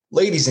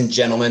Ladies and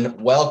gentlemen,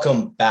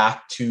 welcome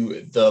back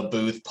to the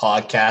Booth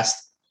Podcast.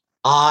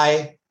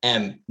 I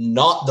am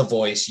not the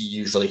voice you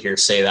usually hear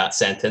say that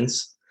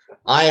sentence.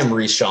 I am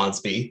Reese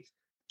Shawnsby,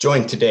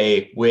 joined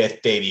today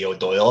with Davey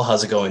O'Doyle.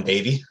 How's it going,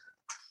 Davey?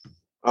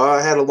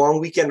 I had a long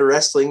weekend of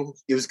wrestling.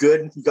 It was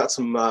good. Got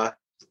some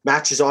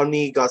matches on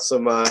me. Got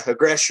some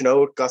aggression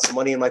out. Got some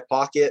money in my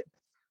pocket.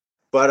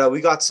 But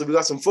we got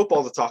some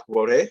football to talk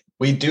about, eh?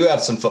 We do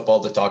have some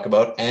football to talk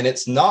about, and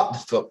it's not the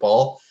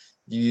football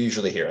you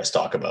usually hear us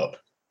talk about.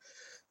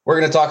 We're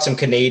going to talk some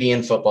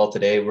Canadian football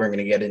today. We're going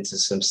to get into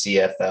some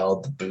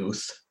CFL. The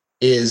booth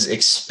is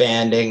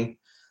expanding.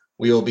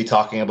 We will be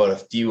talking about a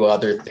few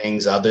other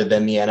things other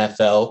than the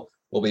NFL.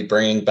 We'll be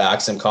bringing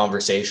back some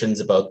conversations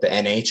about the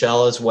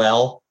NHL as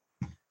well.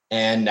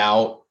 And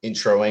now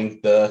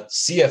introing the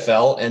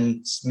CFL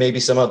and maybe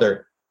some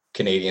other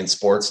Canadian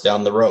sports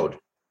down the road.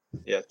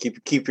 Yeah,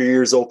 keep your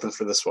ears open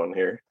for this one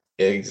here.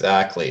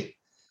 Exactly.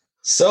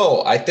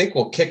 So I think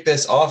we'll kick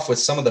this off with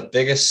some of the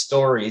biggest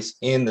stories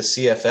in the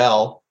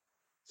CFL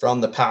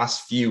from the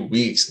past few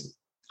weeks,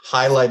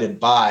 highlighted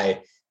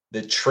by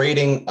the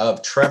trading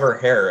of Trevor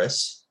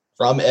Harris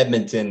from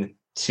Edmonton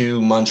to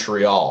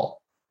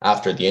Montreal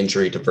after the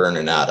injury to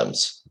Vernon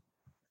Adams.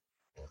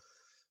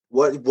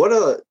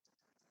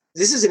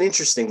 This is an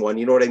interesting one,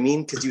 you know what I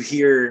mean? Because you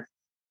hear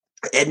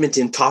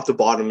Edmonton top to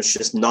bottom is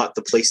just not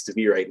the place to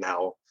be right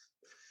now.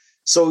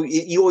 So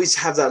you always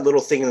have that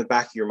little thing in the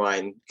back of your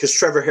mind because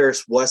Trevor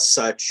Harris was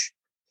such,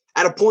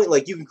 at a point,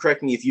 like, you can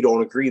correct me if you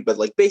don't agree, but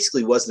like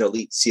basically was an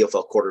elite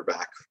CFL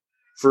quarterback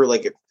for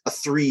like a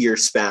 3-year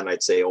span,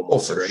 I'd say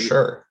almost. Oh, for right?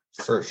 Sure.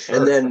 For sure.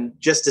 And then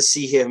just to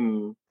see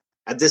him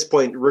at this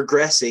point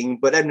regressing,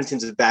 but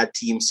Edmonton's a bad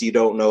team, so you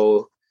don't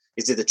know,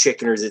 is it the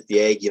chicken or is it the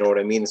egg? You know what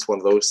I mean? It's one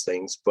of those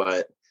things,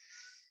 but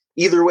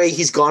either way,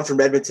 he's gone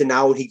from Edmonton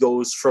now. He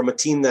goes from a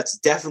team that's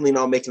definitely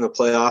not making the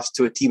playoffs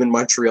to a team in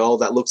Montreal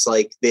that looks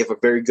like they have a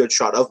very good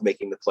shot of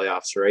making the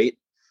playoffs, right?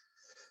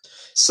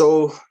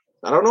 So,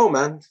 I don't know,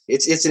 man.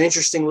 It's an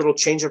interesting little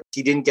change-up.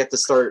 He didn't get the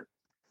start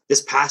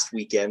this past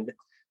weekend,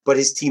 but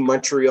his team,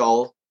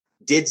 Montreal,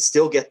 did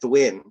still get the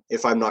win,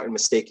 if I'm not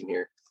mistaken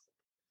here.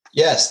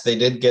 Yes, they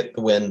did get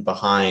the win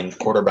behind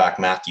quarterback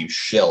Matthew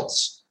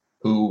Shiltz,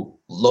 who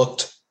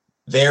looked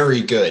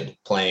very good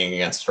playing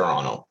against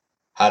Toronto.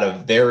 Had a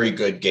very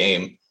good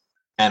game,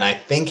 and I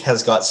think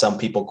has got some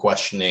people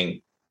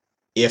questioning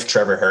if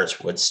Trevor Harris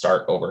would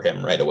start over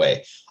him right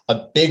away.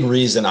 A big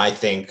reason I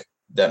think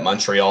that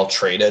Montreal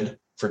traded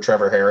for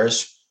Trevor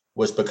Harris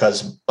was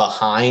because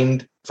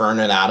behind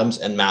Vernon Adams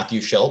and Matthew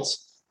Shiltz,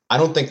 I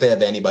don't think they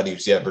have anybody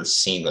who's ever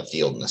seen the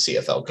field in a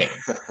CFL game.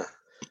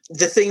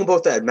 The thing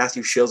about that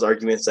Matthew Shiltz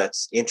arguments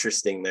that's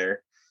interesting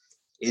there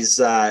is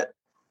that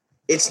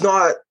it's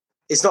not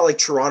like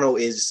Toronto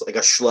is like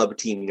a schlub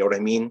team, you know what I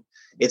mean?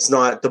 It's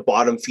not the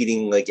bottom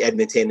feeding like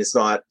Edmonton. It's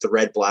not the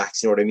Red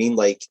Blacks. You know what I mean?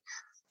 Like,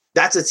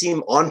 that's a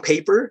team on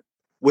paper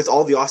with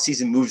all the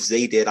offseason moves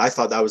they did. I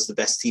thought that was the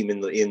best team in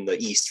the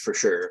East for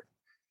sure.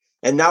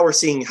 And now we're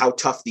seeing how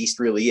tough the East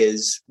really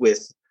is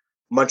with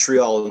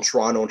Montreal and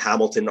Toronto and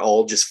Hamilton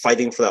all just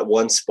fighting for that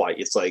one spot.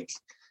 It's like,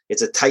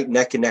 it's a tight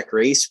neck and neck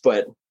race,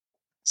 but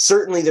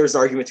certainly there's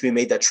an argument to be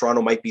made that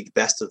Toronto might be the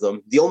best of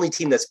them. The only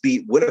team that's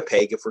beat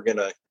Winnipeg, if we're going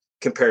to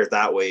compare it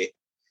that way.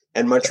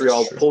 And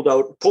Montreal pulled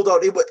out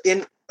it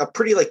in a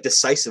pretty like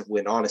decisive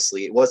win.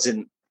 Honestly, it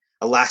wasn't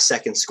a last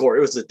second score. It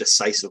was a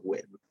decisive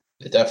win.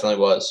 It definitely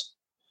was.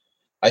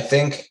 I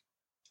think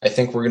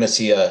we're going to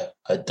see a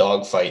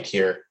dogfight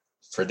here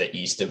for the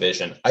East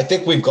Division. I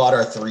think we've got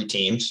our 3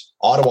 teams.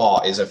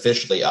 Ottawa is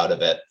officially out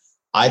of it.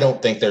 I don't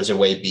think there's a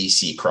way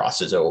BC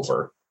crosses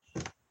over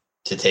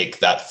to take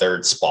that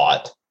 3rd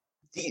spot.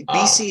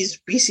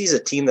 BC's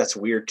a team that's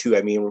weird too.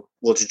 I mean,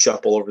 we'll just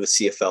jump all over the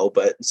CFL,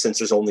 but since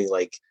there's only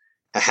like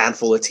a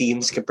handful of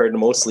teams compared to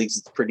most leagues,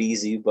 it's pretty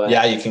easy. But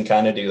yeah, you can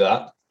kind of do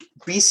that.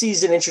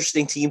 BC's an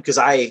interesting team because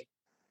I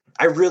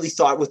really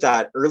thought with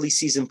that early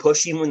season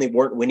push, even when they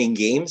weren't winning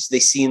games, they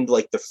seemed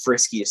like the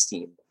friskiest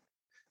team.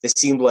 They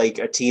seemed like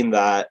a team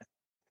that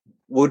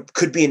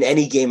could be in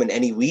any game in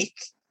any week.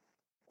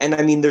 And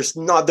I mean, they're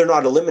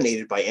not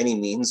eliminated by any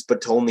means,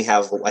 but to only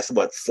have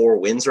 4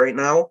 wins right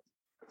now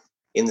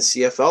in the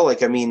CFL,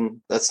 like, I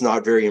mean, that's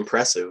not very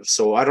impressive.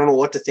 So I don't know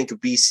what to think of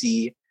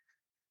BC.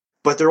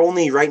 But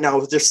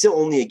they're still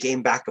only a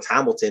game back of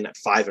Hamilton at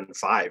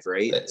 5-5,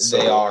 right?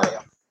 They are.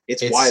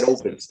 It's wide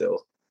open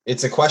still.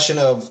 It's a question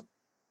of,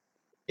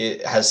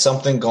 has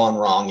something gone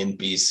wrong in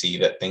BC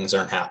that things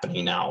aren't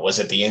happening now? Was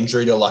it the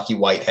injury to Lucky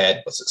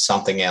Whitehead? Was it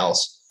something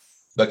else?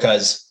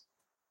 Because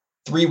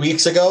 3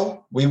 weeks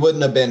ago, we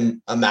wouldn't have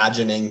been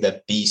imagining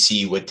that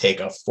BC would take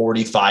a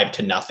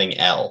 45-0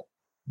 L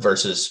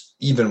versus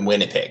even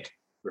Winnipeg.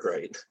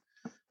 Right.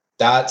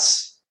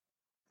 That's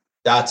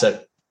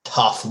a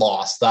tough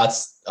loss.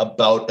 That's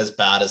about as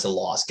bad as a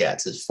loss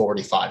gets, is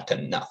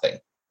 45-0.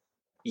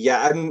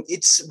 Yeah, I mean,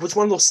 it's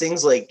one of those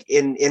things like,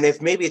 and if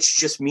maybe it's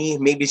just me,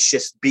 maybe it's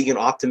just being an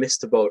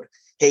optimist about,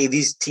 hey,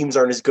 these teams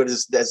aren't as good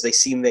as they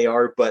seem they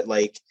are, but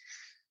like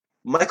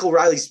Michael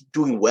Riley's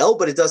doing well,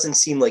 but it doesn't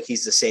seem like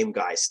he's the same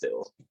guy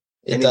still.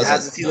 It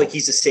hasn't seemed like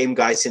he's the same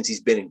guy since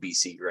he's been in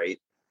BC, right?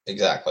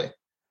 Exactly.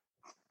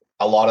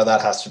 A lot of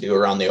that has to do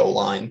around the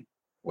O-line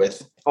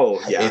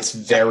it's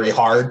very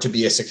hard to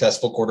be a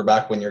successful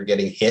quarterback when you're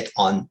getting hit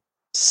on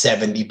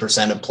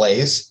 70% of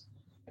plays.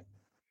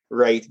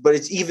 Right. But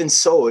it's even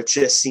so, it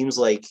just seems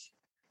like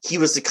he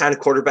was the kind of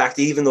quarterback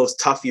that even those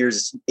tough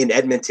years in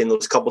Edmonton,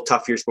 those couple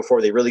tough years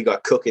before they really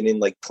got cooking in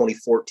like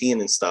 2014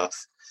 and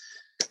stuff,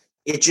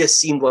 it just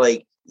seemed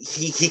like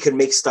he could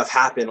make stuff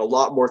happen a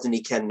lot more than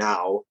he can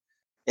now.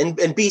 And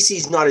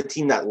BC's not a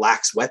team that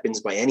lacks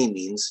weapons by any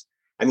means.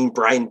 I mean,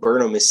 Brian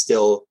Burnham is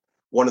still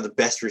one of the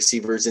best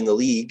receivers in the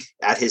league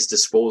at his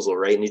disposal,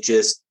 right? And it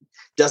just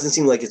doesn't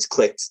seem like it's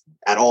clicked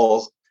at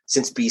all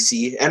since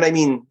BC. And I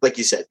mean, like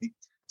you said,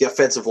 the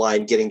offensive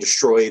line getting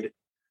destroyed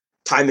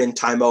time in,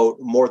 time out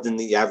more than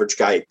the average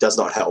guy does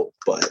not help,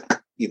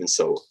 but even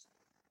so.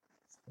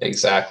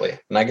 Exactly.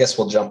 And I guess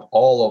we'll jump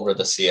all over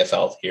the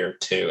CFL here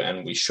too.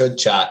 And we should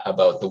chat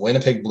about the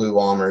Winnipeg Blue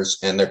Bombers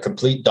and their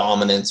complete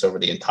dominance over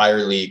the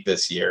entire league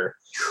this year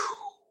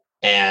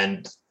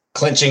and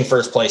clinching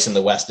first place in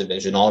the West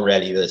Division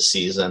already this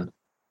season.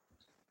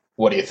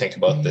 What do you think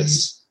about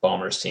this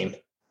Bombers team?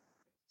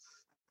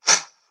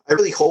 I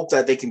really hope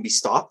that they can be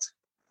stopped.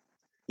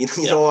 You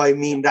know, I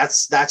mean,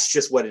 that's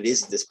just what it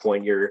is at this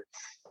point. You're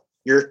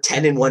a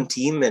 10-1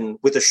 team, and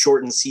with a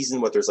shortened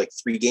season, there's like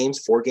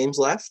 4 games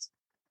left.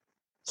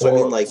 So I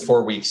mean, like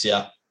 4 weeks,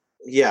 yeah.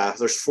 Yeah,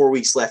 there's 4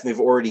 weeks left, and they've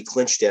already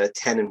clinched it at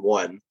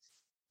 10-1.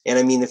 And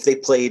I mean, if they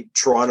played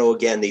Toronto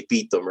again, they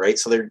beat them, right?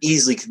 So they're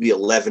easily could be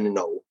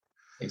 11-0.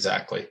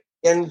 Exactly.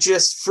 And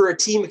just for a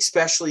team,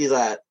 especially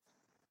that,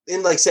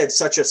 in like I said,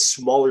 such a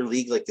smaller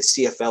league like the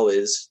CFL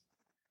is,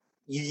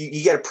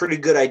 you get a pretty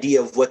good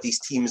idea of what these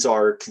teams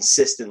are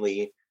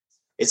consistently.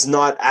 It's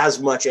not as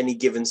much any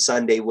given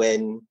Sunday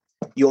when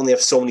you only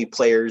have so many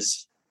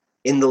players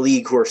in the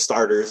league who are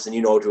starters and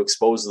you know how to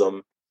expose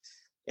them.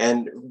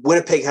 And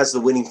Winnipeg has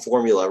the winning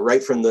formula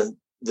right from the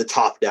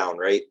top down,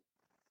 right?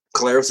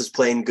 Caleros is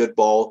playing good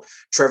ball.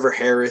 Trevor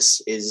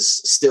Harris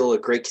is still a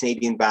great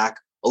Canadian back.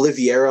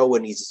 Oliviero,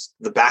 when he's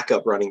the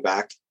backup running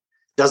back,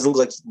 doesn't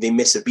look like they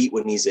miss a beat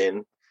when he's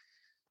in.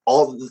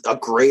 A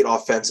great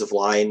offensive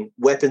line,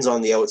 weapons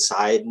on the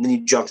outside, and then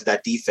you jump to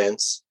that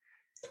defense.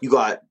 You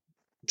got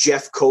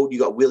Jeff Coate, you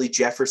got Willie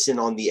Jefferson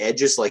on the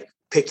edges. Like,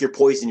 pick your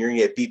poison, you're going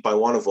to get beat by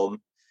one of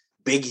them.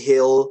 Big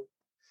Hill.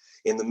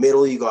 In the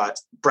middle, you got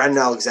Brandon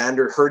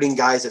Alexander hurting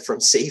guys from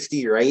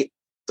safety, right?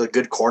 The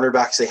good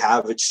cornerbacks they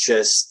have.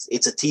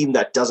 It's a team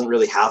that doesn't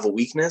really have a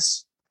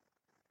weakness.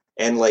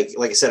 And like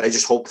I said, I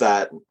just hope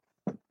that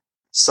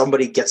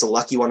somebody gets a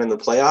lucky one in the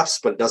playoffs,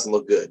 but it doesn't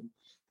look good.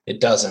 It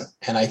doesn't.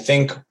 And I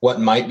think what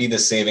might be the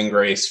saving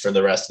grace for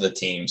the rest of the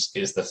teams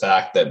is the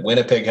fact that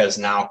Winnipeg has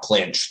now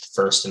clinched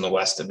first in the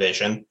West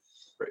Division.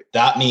 Right.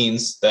 That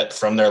means that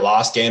from their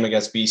last game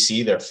against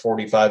BC, their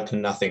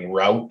 45-0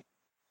 rout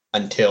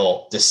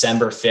until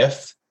December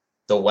 5th,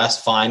 the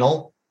West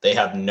Final, they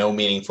have no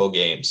meaningful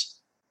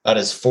games. That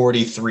is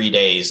 43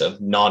 days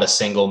of not a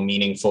single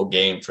meaningful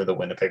game for the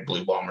Winnipeg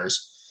Blue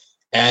Bombers.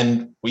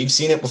 And we've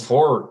seen it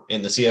before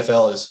in the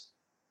CFL is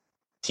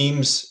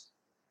teams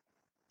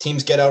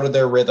get out of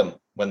their rhythm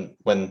when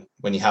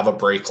you have a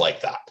break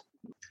like that.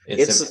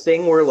 It's the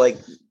thing where, like,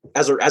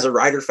 as a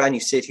Rider fan,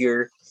 you sit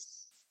here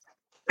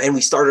and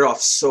we started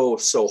off so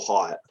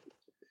hot.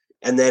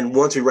 And then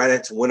once we ran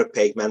into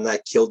Winnipeg, man,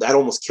 that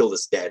almost killed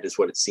us dead is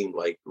what it seemed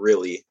like,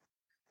 really.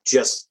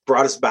 Just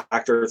brought us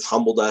back to earth,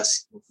 humbled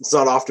us. It's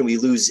not often we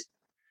lose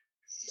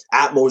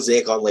at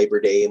Mosaic on Labor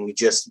Day, and we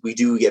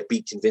do get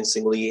beat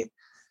convincingly.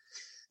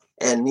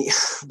 And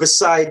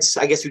besides,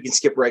 I guess we can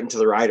skip right into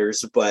the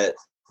Riders, but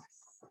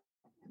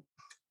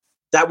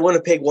that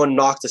Winnipeg one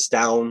knocked us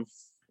down,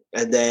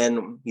 and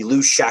then you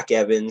lose Shaq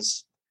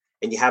Evans,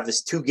 and you have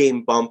this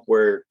 2-game bump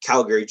where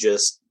Calgary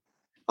just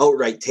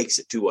outright takes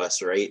it to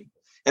us, right?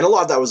 And a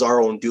lot of that was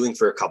our own doing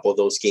for a couple of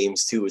those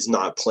games too, is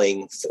not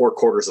playing 4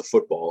 quarters of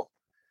football.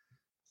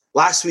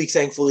 Last week,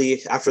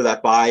 thankfully, after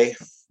that bye,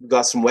 we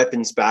got some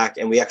weapons back,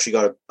 and we actually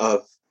got a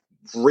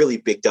really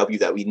big W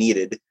that we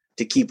needed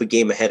to keep a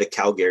game ahead of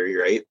Calgary,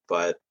 right?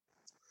 But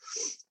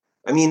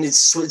I mean,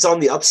 it's on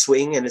the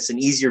upswing, and it's an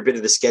easier bit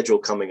of the schedule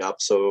coming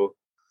up. So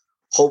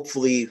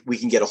hopefully we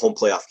can get a home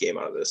playoff game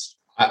out of this.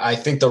 I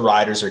think the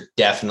Riders are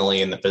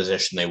definitely in the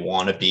position they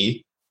want to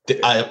be.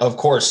 Of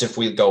course, if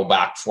we go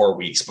back 4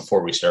 weeks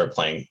before we started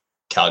playing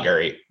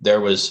Calgary,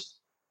 there was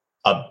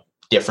a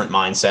different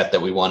mindset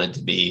that we wanted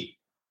to be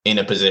in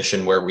a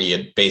position where we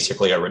had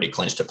basically already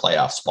clinched a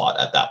playoff spot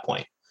at that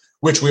point,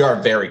 which we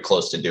are very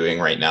close to doing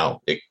right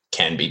now. It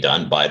can be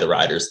done by the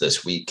Riders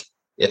this week,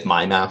 if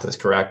my math is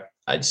correct.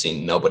 I'd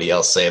seen nobody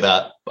else say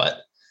that,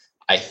 but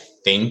I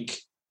think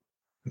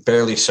I'm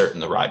fairly certain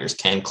the Riders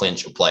can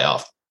clinch a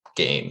playoff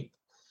game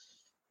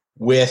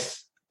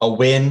with a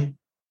win,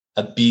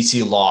 a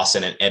BC loss,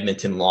 and an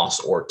Edmonton loss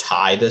or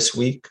tie this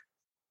week.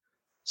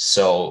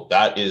 So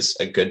that is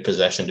a good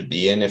position to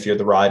be in if you're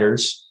the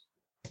Riders.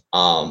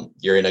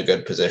 You're in a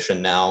good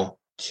position now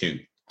to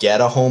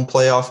get a home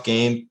playoff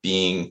game,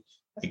 being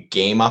a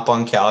game up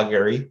on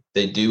Calgary.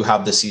 They do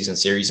have the season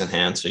series in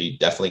hand, so you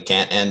definitely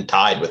can't end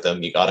tied with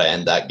them. You got to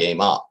end that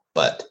game up.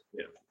 But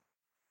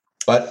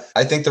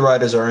I think the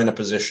Riders are in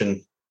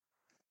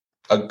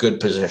a good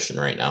position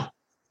right now.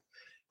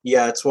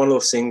 Yeah, it's one of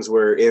those things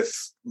where if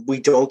we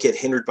don't get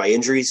hindered by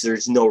injuries,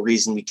 there's no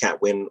reason we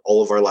can't win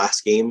all of our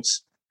last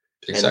games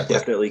and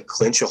definitely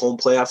clinch a home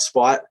playoff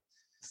spot.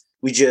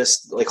 We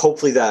just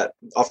hopefully that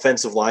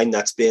offensive line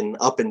that's been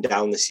up and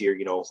down this year,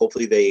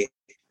 hopefully they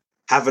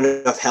have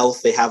enough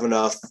health, they have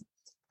enough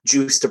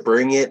juice to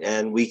bring it,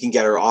 and we can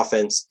get our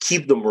offense,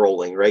 keep them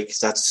rolling, right? Because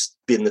that's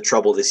been the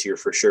trouble this year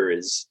for sure,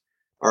 is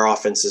our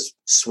offense has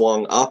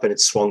swung up and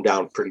it's swung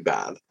down pretty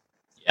bad.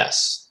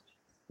 Yes.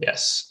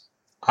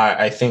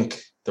 I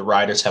think the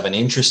Riders have an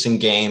interesting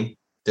game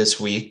this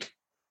week.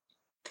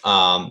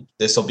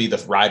 This will be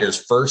the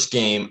Riders' first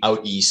game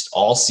out east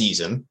all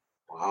season.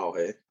 Wow,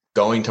 hey.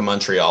 Going to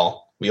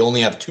Montreal. We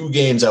only have 2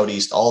 games out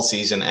east all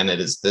season, and it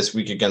is this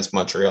week against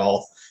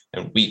Montreal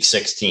and week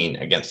 16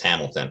 against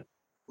Hamilton.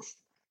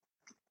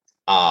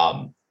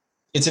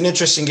 It's an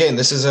interesting game.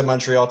 This is a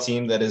Montreal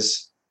team that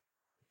is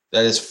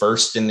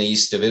first in the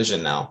East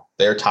Division now.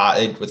 They're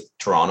tied with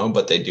Toronto,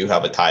 but they do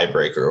have a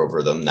tiebreaker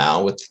over them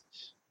now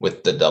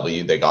with the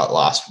W they got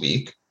last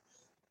week.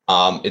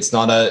 It's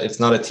not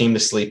a team to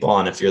sleep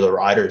on if you're the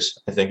Riders.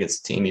 I think it's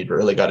a team you'd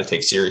really got to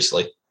take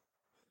seriously.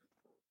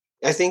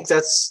 I think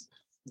that's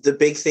the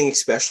big thing,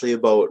 especially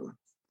about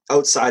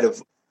outside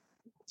of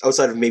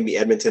maybe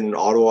Edmonton and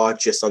Ottawa,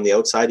 just on the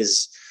outside,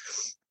 is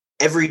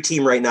every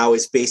team right now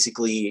is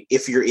basically,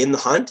 if you're in the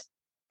hunt,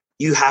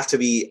 you have to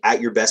be at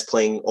your best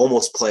playing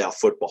almost playoff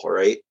football,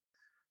 right?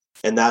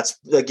 And that's,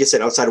 like you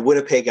said, outside of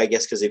Winnipeg, I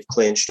guess, because they've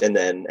clinched, and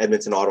then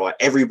Edmonton, Ottawa,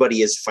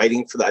 everybody is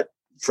fighting for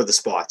the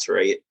spots,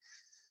 right?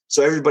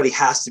 So everybody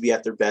has to be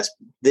at their best.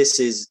 This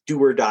is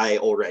do or die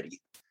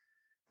already.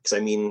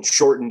 Because,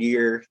 shortened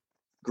year,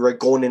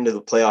 going into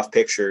the playoff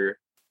picture,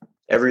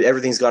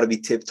 everything's got to be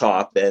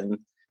tip-top. And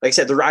like I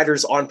said, the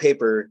Riders on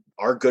paper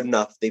are good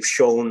enough. They've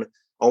shown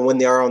when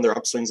they are on their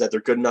upswings that they're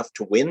good enough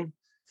to win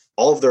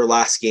all of their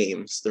last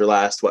games. Their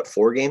last,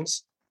 4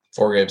 games?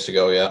 4 games to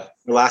go, yeah.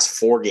 The last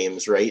 4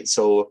 games, right?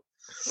 So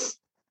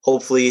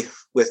hopefully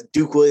with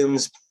Duke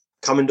Williams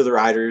coming to the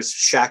Riders,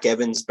 Shaq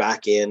Evans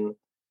back in,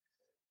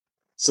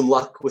 some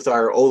luck with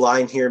our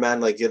O-line here,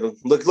 man. It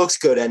looks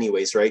good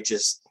anyways, right?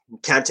 Just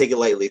can't take it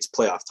lightly. It's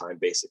playoff time,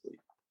 basically.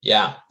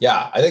 Yeah.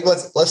 I think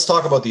let's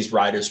talk about these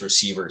Riders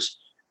receivers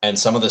and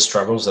some of the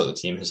struggles that the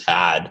team has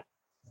had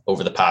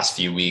over the past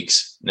few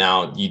weeks.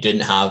 Now, you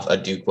didn't have a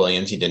Duke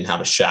Williams, you didn't have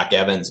a Shaq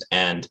Evans,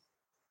 and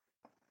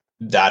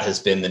that has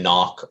been the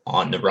knock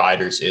on the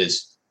Riders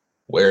is,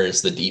 where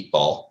is the deep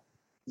ball?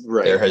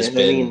 Right. There has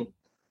been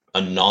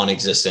a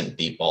non-existent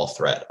deep ball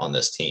threat on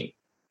this team.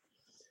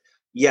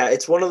 Yeah,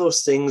 it's one of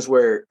those things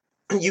where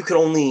you can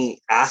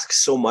only ask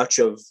so much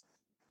of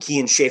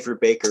Kean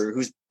Schaefer-Baker,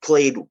 who's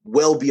played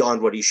well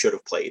beyond what he should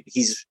have played.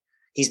 He's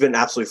been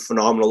absolutely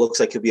phenomenal. Looks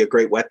like he'll be a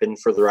great weapon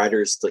for the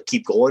Riders to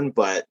keep going,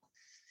 but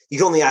you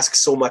can only ask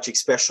so much,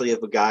 especially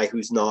of a guy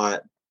who's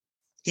not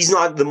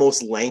the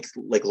most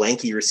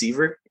lanky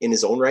receiver in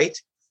his own right.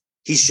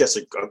 He's just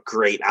a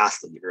great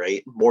athlete,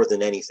 right? More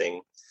than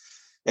anything.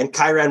 And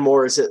Kyran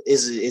Moore is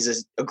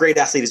a great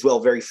athlete as well,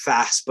 very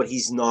fast, but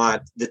he's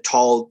not the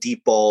tall,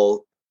 deep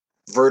ball,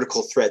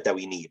 vertical threat that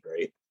we need,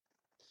 right?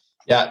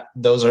 Yeah,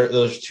 those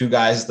are 2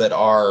 guys that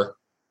are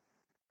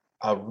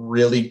a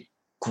really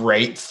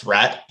great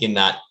threat in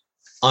that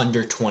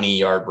under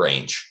 20-yard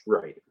range.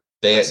 Right.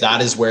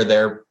 That is where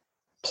their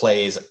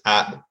plays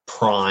at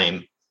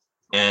prime.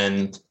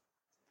 And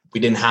we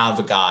didn't have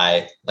a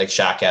guy like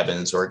Shaq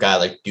Evans or a guy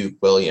like Duke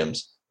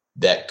Williams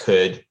that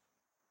could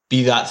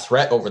be that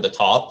threat over the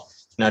top.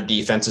 Now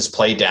defenses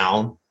play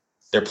down.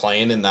 They're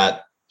playing in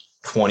that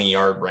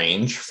 20-yard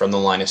range from the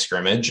line of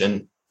scrimmage.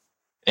 And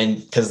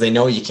because they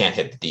know you can't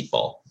hit the deep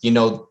ball.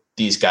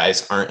 These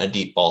guys aren't a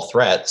deep ball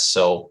threat.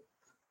 So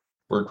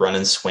we're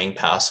running swing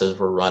passes.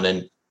 We're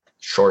running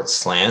short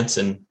slants,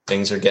 and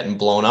things are getting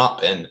blown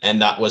up.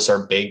 And that was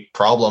our big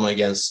problem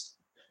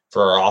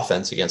for our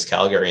offense against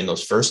Calgary in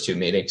those first 2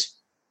 meetings.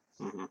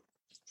 Mm-hmm.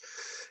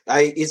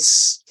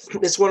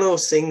 It's one of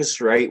those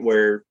things, right,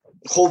 where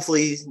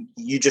hopefully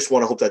you just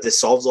want to hope that this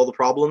solves all the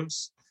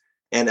problems.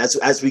 And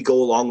as we go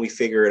along, we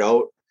figure it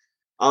out.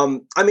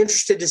 I'm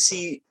interested to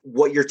see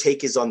what your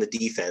take is on the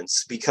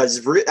defense, because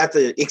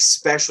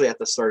especially at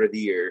the start of the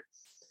year,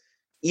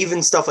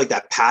 even stuff like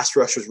that pass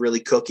rush was really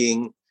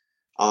cooking.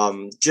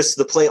 Just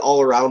the play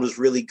all around was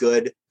really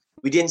good.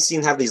 We didn't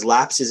seem to have these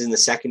lapses in the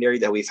secondary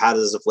that we've had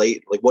as of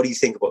late. What do you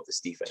think about this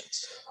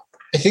defense?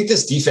 I think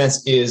this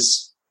defense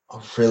is a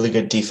really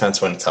good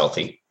defense when it's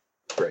healthy.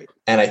 Right.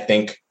 And I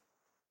think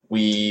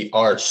we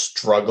are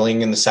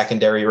struggling in the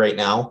secondary right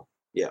now.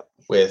 Yeah.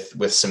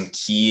 With some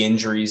key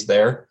injuries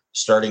there.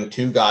 Starting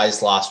 2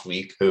 guys last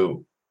week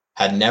who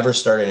had never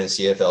started in a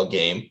CFL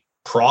game.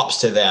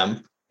 Props to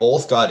them.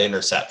 Both got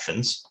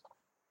interceptions.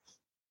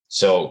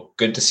 So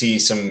good to see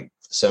some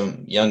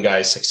young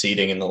guys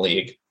succeeding in the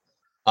league.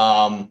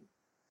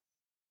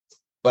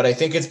 but I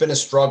think it's been a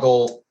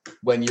struggle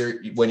when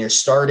you're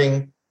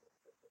starting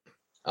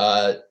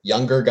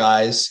younger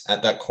guys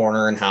at that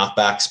corner and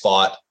halfback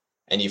spot,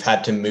 and you've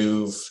had to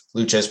move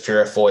Luches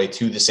Purifoy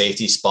to the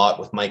safety spot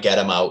with Mike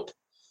Edem out.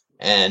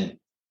 And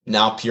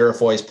now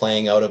Purifoy is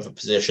playing out of a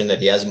position that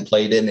he hasn't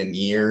played in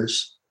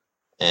years.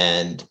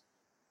 And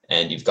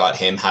you've got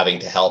him having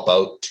to help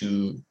out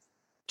two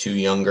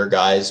younger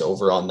guys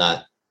over on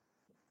that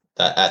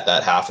at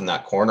that half in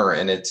that corner.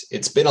 And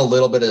it's been a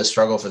little bit of a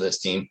struggle for this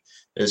team.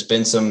 There's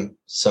been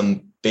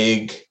some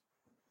big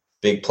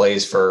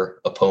plays for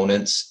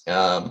opponents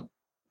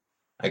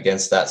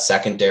against that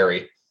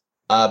secondary.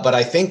 But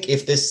I think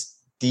if this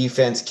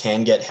defense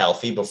can get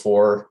healthy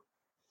before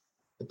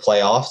the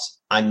playoffs,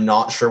 I'm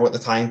not sure what the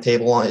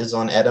timetable is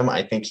on Edem.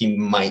 I think he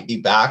might be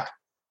back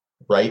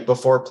right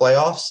before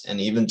playoffs,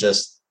 and even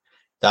just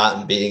that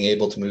and being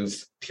able to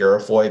move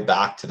Purifoy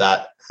back to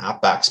that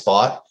halfback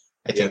spot,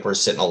 I think we're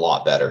sitting a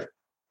lot better.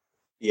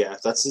 Yeah,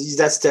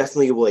 that's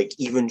definitely like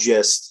even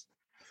just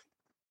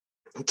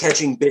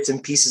catching bits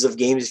and pieces of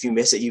games. If you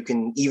miss it, you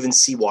can even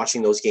see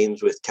watching those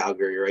games with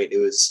Calgary, right? It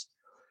was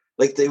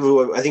like I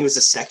think it was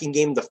the second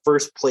game, the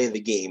first play of the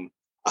game,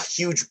 a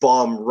huge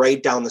bomb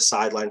right down the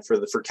sideline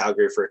for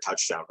Calgary for a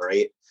touchdown,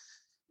 right?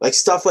 Like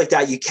stuff like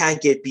that, you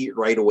can't get beat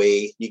right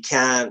away. You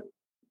can't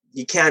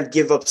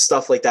give up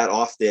stuff like that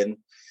often.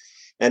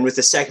 And with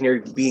the secondary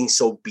being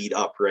so beat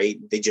up, right?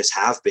 They just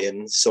have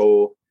been.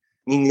 So,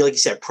 I mean, like you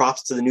said,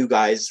 props to the new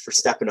guys for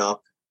stepping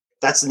up.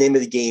 That's the name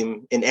of the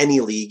game in any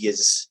league,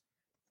 is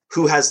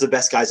who has the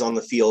best guys on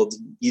the field.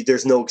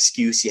 There's no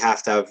excuse. You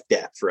have to have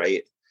depth,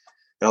 right?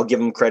 And I'll give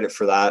them credit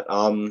for that.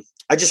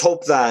 I just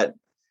hope that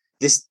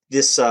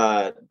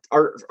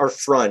our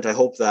front, I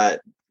hope that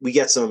we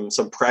get some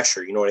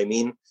pressure. You know what I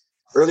mean?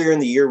 Earlier in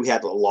the year, we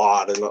had a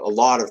lot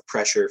of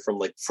pressure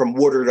from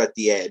Woodard at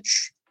the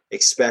edge,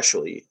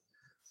 especially.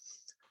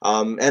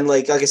 And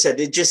like I said,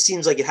 it just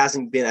seems like it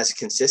hasn't been as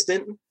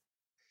consistent.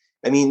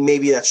 I mean,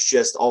 maybe that's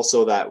just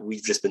also that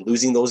we've just been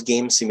losing those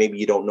games, so maybe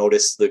you don't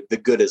notice the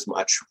good as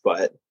much.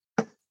 But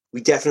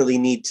we definitely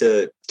need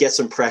to get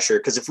some pressure,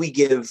 because if we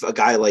give a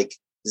guy like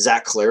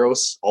Zach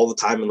Claros all the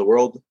time in the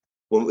world,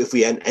 if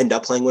we end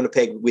up playing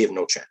Winnipeg, we have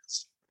no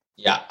chance.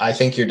 Yeah, I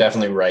think you're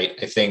definitely right.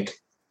 I think,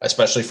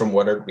 especially from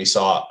Woodard, we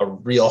saw a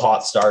real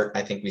hot start.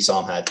 I think we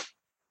saw him had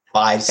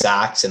 5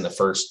 sacks in the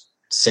first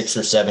 6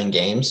 or 7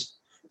 games.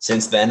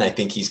 Since then, I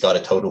think he's got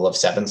a total of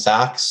 7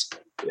 sacks.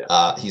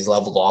 Yeah. He's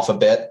leveled off a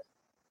bit.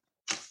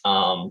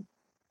 I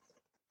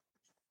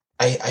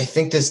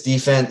think this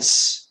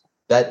defense,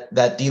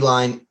 that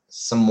D-line,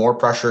 some more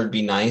pressure would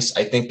be nice.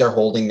 I think they're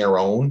holding their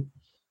own.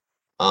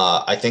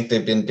 I think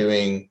they've been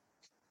doing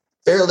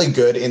fairly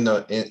good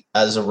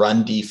as a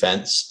run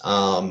defense.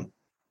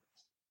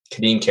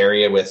 Kadeem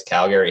Carey with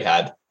Calgary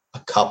had a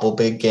couple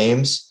big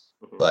games,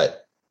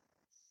 but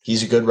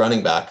he's a good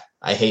running back.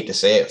 I hate to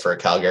say it for a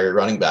Calgary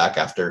running back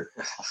after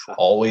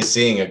always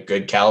seeing a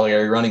good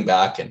Calgary running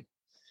back and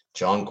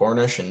John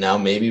Cornish, and now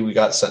maybe they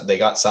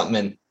got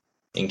something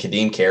in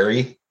Kadeem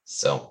Carey.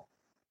 So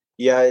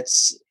yeah,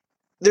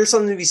 there's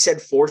something to be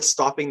said for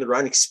stopping the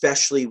run,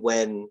 especially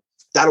when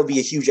that'll be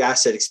a huge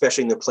asset,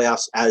 especially in the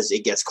playoffs as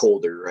it gets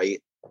colder,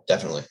 right?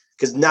 Definitely.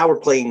 Because now we're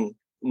playing,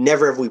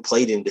 never have we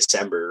played in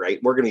December, right?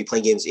 We're going to be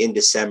playing games in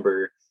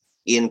December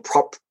in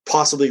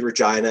possibly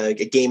Regina, a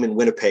game in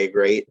Winnipeg,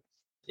 right?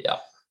 Yeah.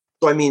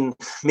 So, I mean,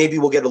 maybe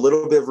we'll get a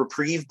little bit of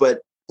reprieve, but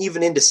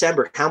even in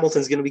December,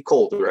 Hamilton's going to be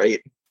cold, right?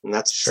 And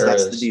that's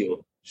the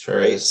deal. Sure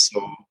right? is.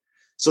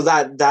 So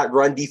that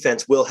run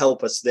defense will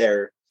help us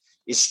there.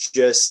 It's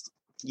just,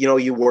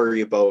 you worry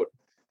about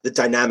the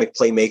dynamic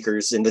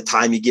playmakers and the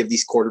time you give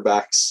these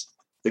quarterbacks,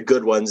 the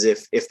good ones,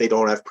 if they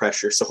don't have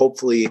pressure. So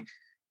hopefully,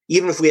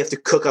 even if we have to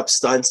cook up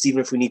stunts, even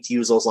if we need to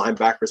use those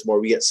linebackers more,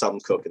 we get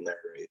something cooking there,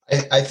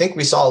 right? I think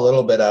we saw a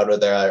little bit out of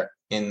there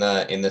in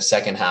the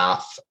second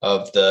half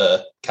of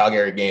the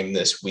Calgary game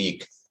this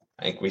week.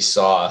 I think we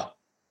saw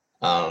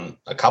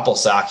a couple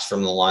sacks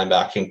from the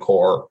linebacking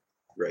core,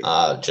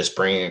 right? Just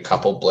bringing a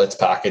couple blitz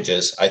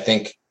packages. I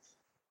think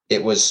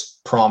it was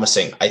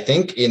promising. I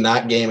think in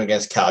that game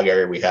against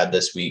Calgary we had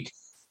this week,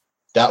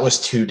 that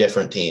was 2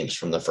 different teams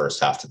from the first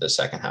half to the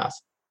second half.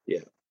 Yeah.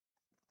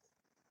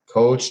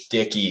 Coach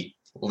Dickey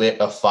lit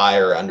a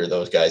fire under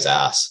those guys'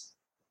 ass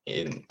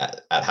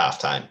at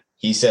halftime.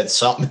 He said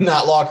something in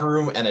that locker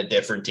room and a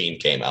different team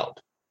came out.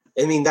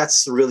 I mean,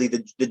 that's really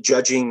the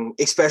judging,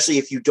 especially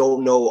if you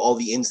don't know all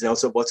the ins and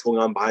outs of what's going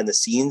on behind the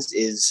scenes,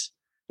 is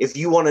if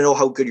you want to know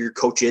how good your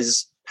coach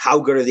is, how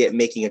good are they at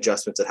making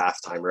adjustments at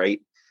halftime,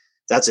 right?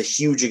 That's a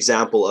huge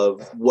example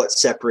of what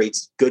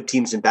separates good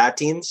teams and bad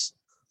teams,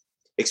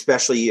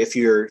 especially if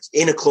you're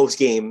in a close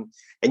game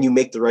and you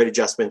make the right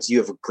adjustments, you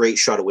have a great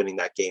shot at winning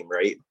that game,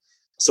 right?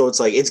 So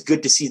it's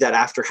good to see that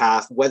after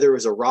half, whether it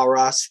was a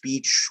rah-rah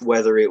speech,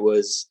 whether it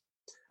was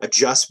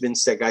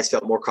adjustments that guys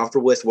felt more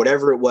comfortable with,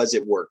 whatever it was,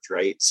 it worked,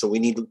 right? So we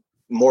need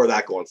more of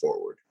that going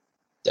forward.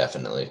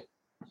 Definitely.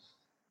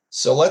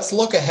 So let's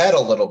look ahead a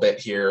little bit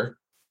here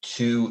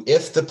to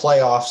if the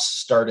playoffs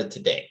started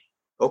today.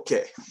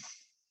 Okay.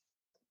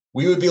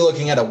 we would be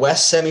looking at a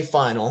West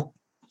semifinal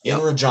in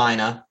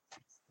Regina,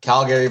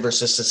 Calgary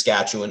versus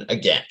Saskatchewan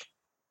again.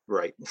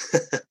 Right.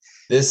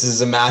 This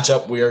is a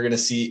matchup we are going to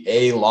see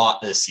a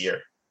lot this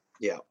year.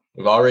 Yeah.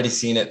 We've already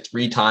seen it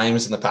 3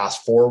 times in the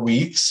past 4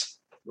 weeks.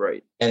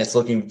 Right. And it's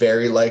looking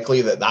very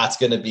likely that that's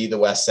going to be the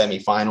West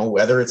semifinal,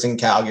 whether it's in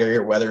Calgary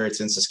or whether it's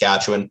in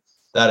Saskatchewan.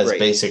 That is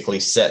basically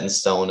set in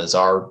stone as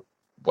our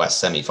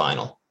West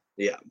semifinal.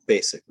 Yeah,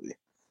 basically.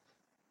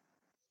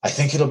 I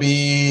think it'll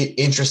be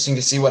interesting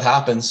to see what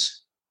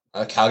happens.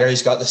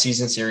 Calgary's got the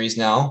season series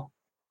now.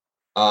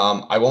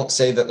 I won't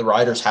say that the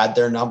Riders had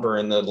their number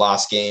in the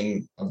last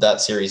game of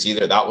that series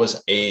either. That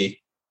was a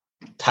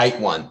tight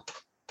one.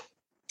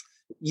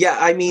 Yeah,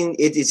 I mean,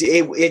 it's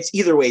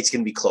either way, it's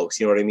going to be close.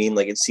 You know what I mean?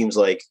 Like, it seems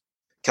like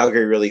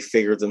Calgary really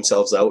figured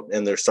themselves out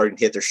and they're starting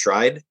to hit their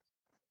stride.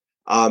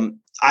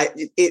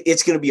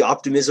 It's going to be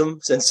optimism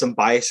and some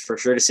bias for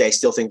sure to say I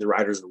still think the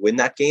Riders will win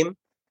that game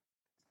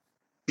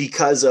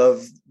because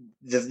of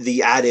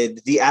the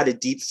added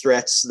deep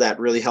threats that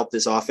really help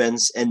this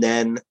offense. And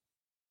then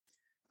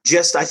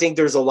just, I think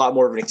there's a lot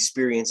more of an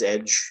experience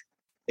edge,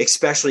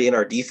 especially in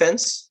our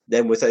defense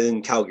than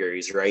within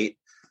Calgary's, right?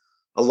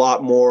 A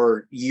lot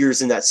more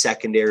years in that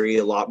secondary,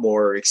 a lot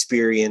more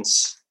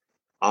experience.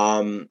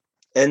 And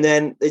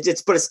then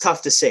it's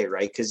tough to say,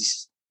 right?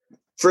 Because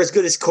for as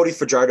good as Cody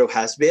Fajardo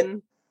has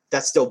been,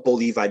 that's still Bo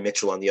Levi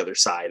Mitchell on the other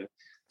side.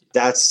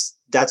 That's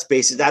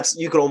basic. That's,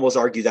 you could almost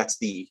argue that's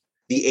the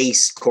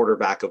ace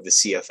quarterback of the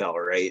CFL,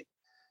 right?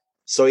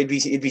 So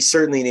it'd be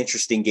certainly an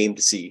interesting game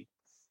to see.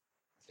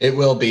 It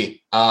will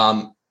be.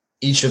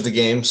 Each of the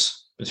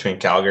games between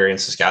Calgary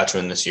and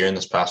Saskatchewan this year in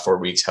this past 4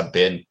 weeks have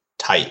been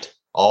tight.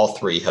 All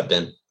 3 have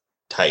been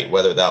tight,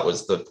 whether that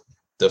was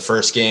the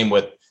first game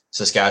with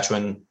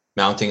Saskatchewan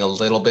mounting a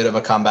little bit of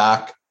a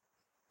comeback,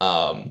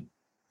 the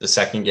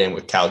second game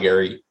with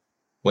Calgary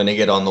winning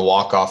it on the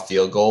walk-off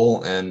field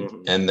goal,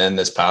 and then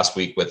this past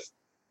week with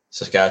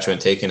Saskatchewan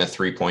taking a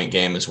 3-point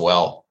game as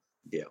well.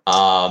 Yeah.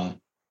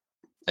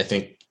 I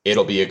think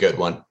it'll be a good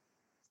one.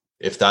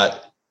 If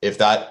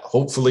that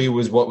hopefully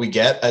was what we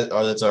get,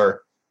 or that's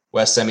our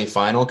West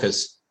semifinal,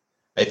 because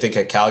I think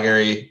a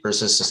Calgary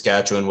versus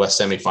Saskatchewan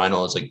West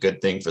semifinal is a good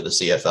thing for the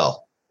CFL.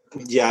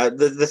 Yeah,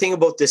 the thing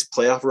about this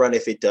playoff run,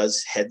 if it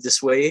does head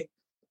this way,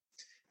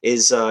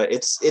 is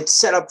it's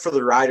set up for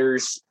the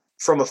Riders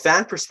from a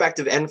fan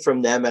perspective and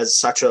from them as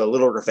such a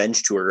little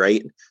revenge tour,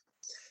 right?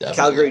 Definitely.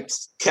 Calgary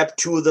kept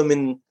 2 of them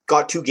and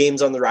got 2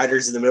 games on the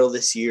Riders in the middle of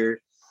this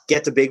year.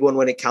 Get the big one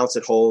when it counts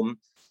at home.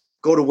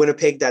 Go to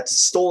Winnipeg,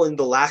 that's stolen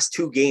the last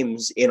 2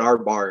 games in our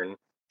barn.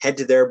 Head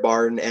to their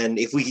barn, and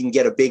if we can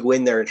get a big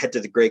win there and head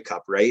to the Grey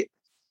Cup, right?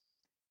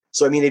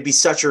 So, I mean, it'd be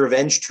such a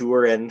revenge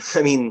tour, and,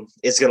 I mean,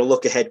 it's going to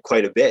look ahead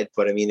quite a bit,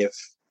 but, I mean,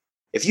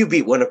 if you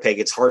beat Winnipeg,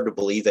 it's hard to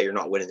believe that you're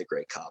not winning the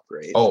Grey Cup,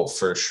 right? Oh,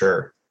 for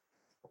sure.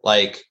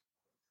 Like,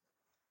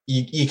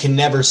 you can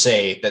never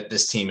say that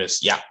this team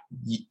is,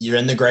 you're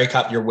in the Grey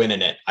Cup, you're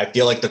winning it. I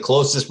feel like the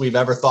closest we've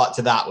ever thought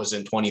to that was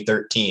in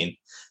 2013.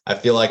 I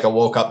feel like I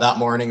woke up that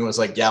morning and was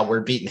like, yeah,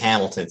 we're beating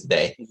Hamilton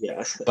today.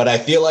 Yeah. But I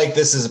feel like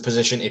this is a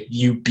position, if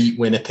you beat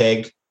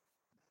Winnipeg,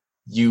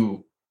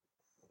 who's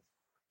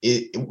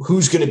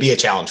going to be a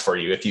challenge for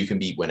you if you can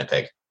beat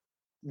Winnipeg?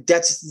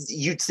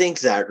 You'd think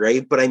that,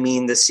 right? But I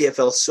mean, the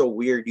CFL is so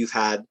weird. You've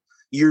had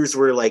years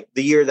where, like,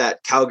 the year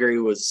that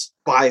Calgary was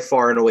by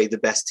far and away the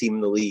best team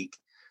in the league,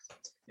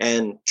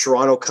 and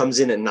Toronto comes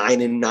in at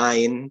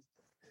 9-9,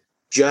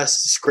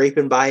 just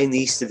scraping by in the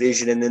East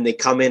Division, and then they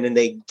come in and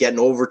they get an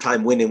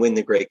overtime win and win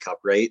the Grey Cup,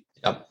 right?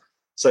 Yep.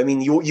 So, I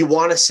mean, you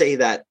want to say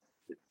that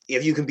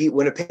if you can beat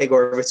Winnipeg,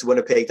 or if it's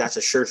Winnipeg, that's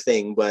a sure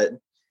thing. But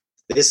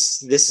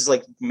this is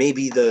like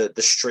maybe the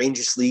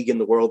strangest league in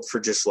the world for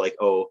just like,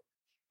 no,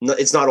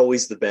 it's not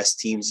always the best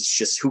teams. It's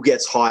just who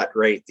gets hot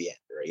right at the end,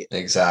 right?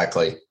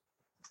 Exactly.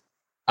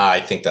 I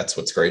think that's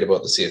what's great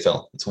about the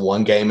CFL. It's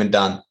one game and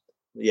done.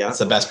 Yeah. That's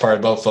the best part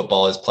about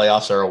football is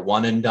playoffs are a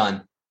one and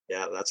done.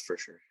 Yeah, that's for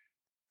sure.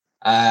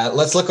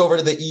 Let's look over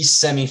to the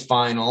East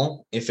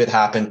semifinal. If it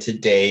happened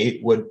today,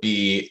 would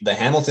be the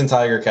Hamilton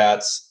Tiger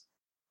Cats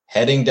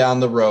heading down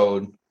the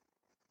road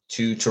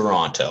to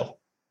Toronto.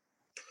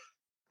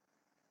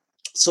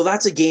 So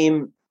that's a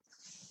game.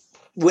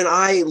 When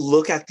I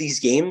look at these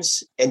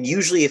games, and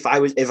usually if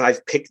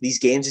I've picked these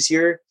games this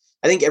year,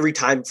 I think every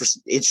time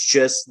it's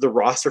just the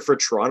roster for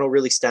Toronto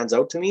really stands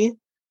out to me.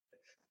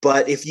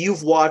 But if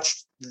you've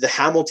watched the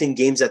Hamilton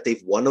games that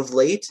they've won of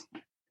late,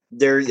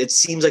 it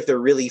seems like they're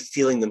really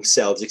feeling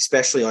themselves,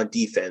 especially on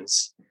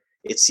defense.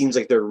 It seems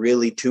like they're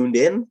really tuned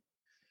in.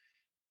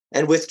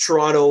 And with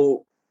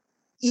Toronto,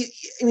 I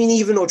mean,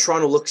 even though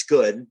Toronto looks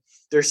good,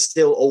 there's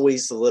still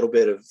always a little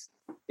bit of,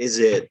 is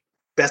it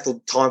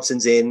Bethel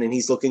Thompson's in and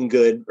he's looking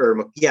good?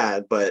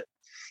 But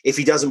if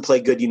he doesn't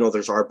play good,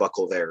 there's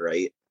Arbuckle there,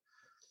 right?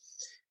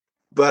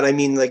 But I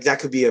mean, like, that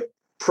could be a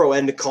pro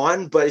and a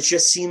con, but it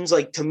just seems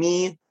like, to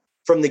me,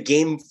 from the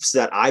games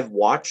that I've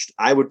watched,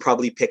 I would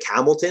probably pick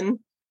Hamilton.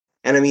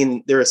 And I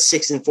mean, they're a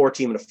 6-4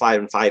 team and a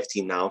 5-5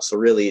 team now. So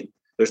really,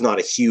 there's not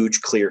a huge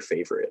clear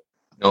favorite.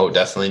 No,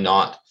 definitely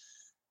not.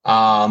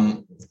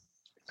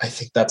 I I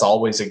think that's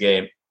always a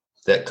game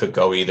that could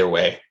go either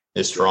way.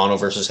 Is Toronto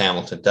versus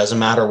Hamilton. Doesn't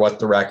matter what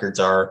the records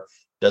are.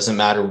 Doesn't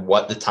matter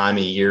what the time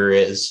of year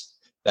is.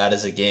 That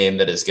is a game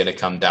that is going to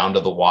come down to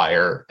the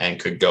wire and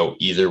could go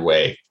either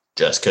way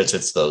just because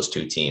it's those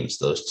two teams,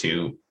 those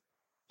two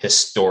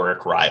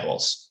historic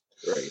rivals.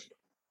 Right.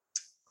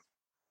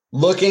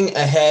 Looking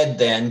ahead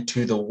then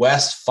to the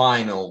West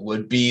Final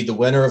would be the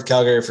winner of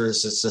Calgary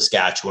versus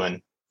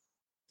Saskatchewan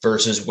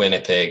versus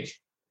Winnipeg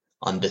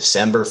on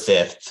December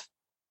 5th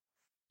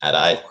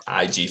at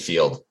IG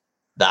Field.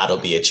 That'll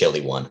be a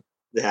chilly one.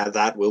 Yeah,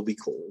 that will be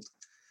cold.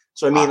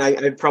 So, I mean,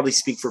 I'd probably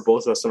speak for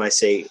both of us when I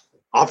say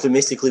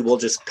optimistically we'll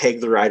just peg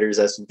the Riders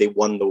as they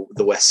won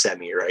the West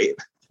Semi, right?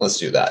 Let's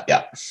do that,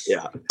 yeah.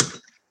 Yeah.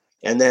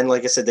 And then,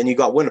 like I said, then you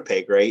got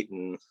Winnipeg, right?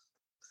 And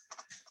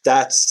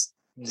that's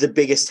the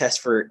biggest test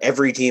for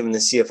every team in the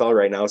CFL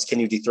right now is can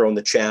you dethrone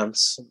the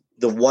champs,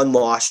 the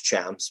one-loss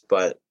champs.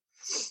 But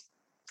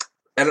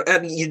I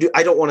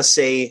don't want to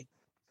say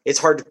it's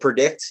hard to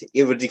predict.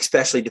 It would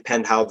especially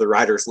depend how the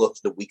Riders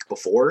looked the week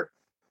before.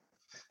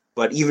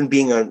 But even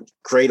being a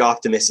great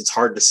optimist, it's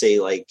hard to say,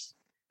 like,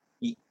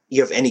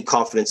 you have any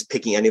confidence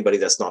picking anybody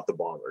that's not the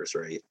Bombers,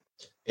 right?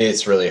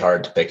 It's really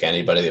hard to pick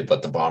anybody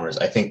but the Bombers.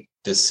 I think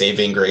the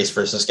saving grace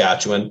for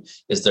Saskatchewan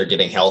is they're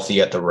getting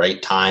healthy at the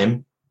right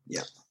time.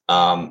 Yeah.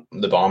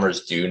 The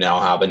Bombers do now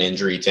have an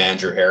injury to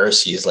Andrew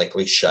Harris. He's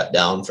likely shut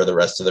down for the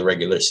rest of the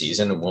regular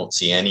season and won't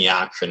see any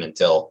action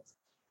until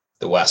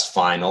the West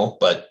Final.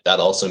 But that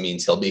also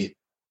means he'll be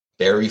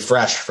very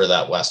fresh for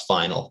that West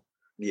Final.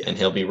 Yeah. And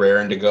he'll be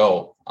raring to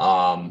go.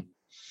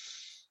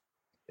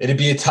 It'd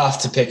be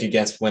tough to pick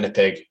against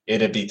Winnipeg.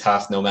 It'd be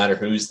tough no matter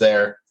who's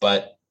there.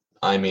 But,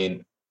 I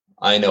mean,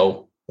 I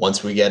know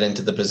once we get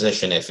into the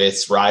position, if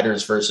it's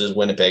Riders versus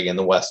Winnipeg in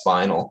the West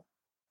Final,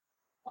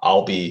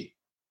 I'll be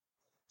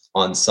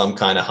on some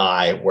kind of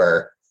high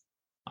where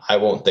I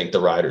won't think the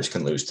Riders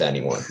can lose to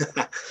anyone.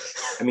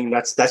 I mean,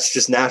 that's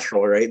just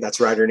natural, right? That's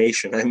Rider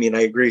Nation. I mean,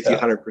 I agree with you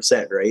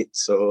 100%, right?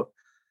 So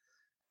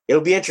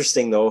it'll be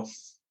interesting, though.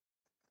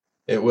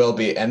 It will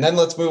be. And then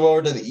let's move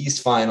over to the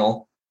East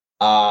Final.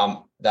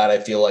 That I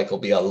feel like will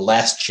be a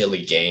less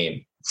chilly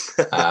game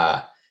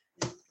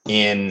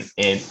in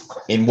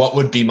what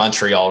would be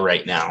Montreal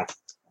right now,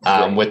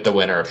 with the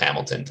winner of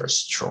Hamilton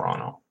versus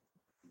Toronto.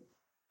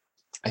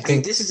 I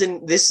think this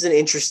is an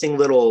interesting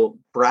little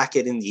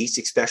bracket in the East,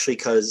 especially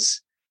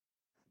because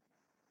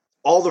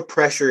all the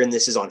pressure in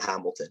this is on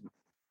Hamilton.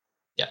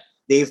 Yeah,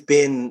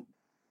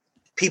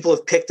 people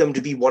have picked them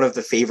to be one of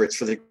the favorites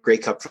for the Grey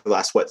Cup for the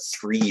last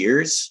 3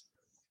 years,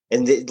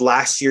 and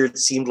last year it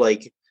seemed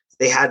like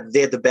they had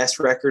the best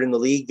record in the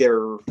league. They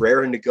were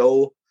raring to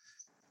go,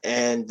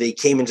 and they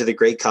came into the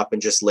Grey Cup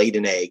and just laid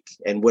an egg,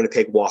 and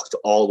Winnipeg walked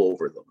all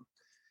over them.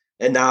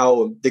 And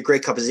now the Grey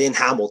Cup is in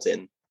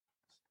Hamilton.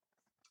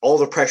 All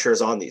the pressure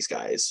is on these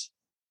guys.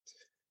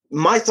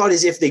 My thought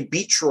is if they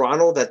beat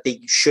Toronto, that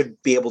they should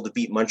be able to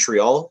beat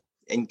Montreal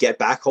and get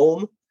back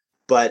home.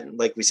 But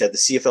like we said, the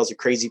CFL is a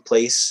crazy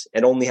place,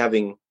 and only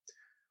having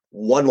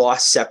one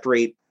loss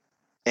separate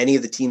any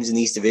of the teams in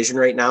the East Division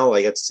right now,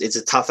 like it's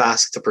a tough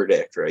ask to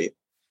predict, right?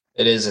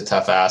 It is a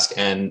tough ask,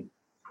 and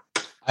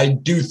I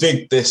do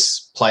think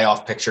this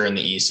playoff picture in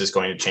the East is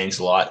going to change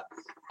a lot.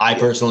 I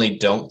personally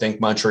don't think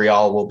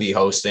Montreal will be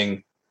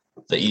hosting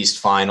the East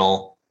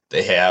Final.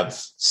 They have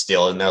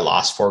still in their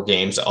last 4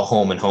 games a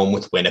home and home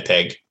with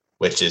Winnipeg,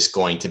 which is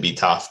going to be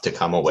tough to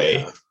come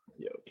away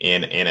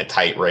in a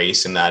tight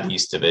race in that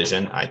East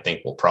Division. I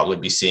think we'll probably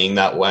be seeing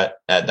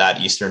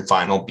that Eastern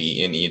Final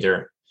be in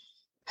either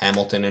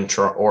Hamilton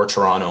or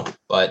Toronto,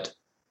 but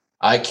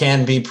I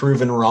can be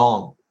proven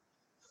wrong.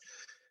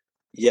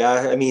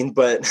 Yeah, I mean,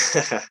 but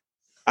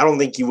I don't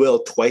think you will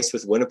twice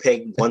with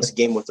Winnipeg, once a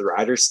game with the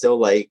Riders still.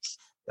 Like,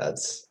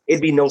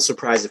 it'd be no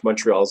surprise if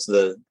Montreal's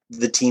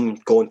the team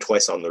going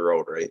twice on the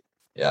road, right?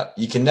 Yeah,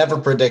 you can never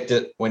predict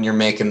it when you're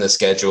making the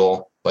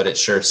schedule, but it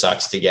sure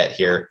sucks to get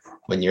here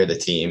when you're the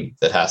team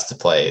that has to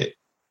play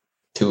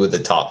 2 of the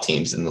top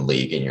teams in the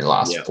league in your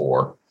last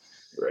 4.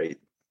 Right.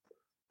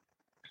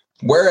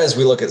 Whereas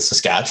we look at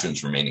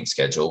Saskatchewan's remaining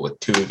schedule with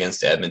 2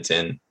 against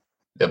Edmonton,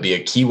 there'll be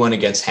a key one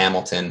against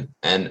Hamilton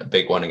and a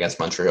big one against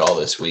Montreal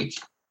this week.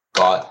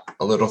 Got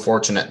a little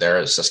fortunate there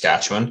as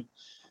Saskatchewan.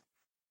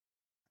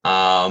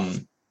 Yeah.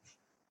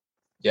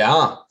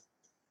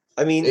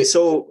 I mean,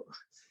 so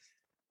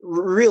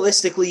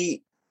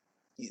realistically,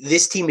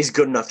 this team is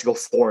good enough to go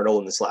 4-0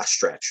 in this last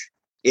stretch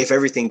if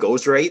everything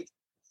goes right.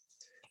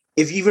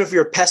 Even if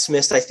you're a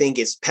pessimist, I think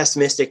it's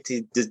pessimistic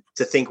to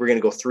think we're going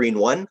to go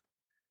 3-1.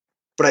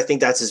 But I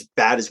think that's as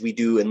bad as we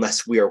do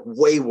unless we are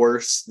way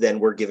worse than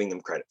we're giving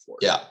them credit for.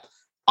 Yeah.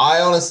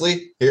 I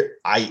honestly,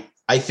 I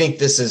think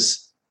this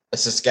is a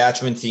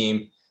Saskatchewan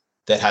team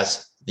that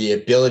has the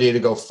ability to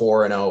go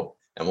 4-0,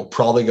 and we'll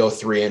probably go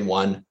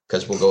 3-1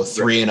 because we'll go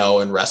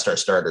 3-0 and rest our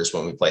starters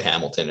when we play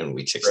Hamilton in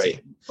week 16.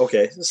 Right.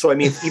 Okay. So, I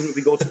mean, even if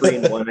we go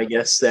 3-1, I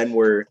guess then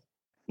we're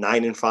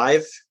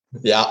 9-5.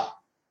 Yeah.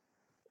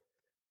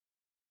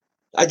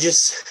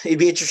 It'd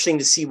be interesting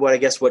to see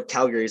what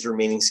Calgary's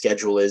remaining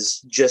schedule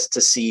is, just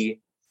to see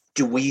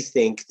do we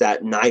think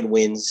that 9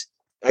 wins?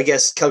 I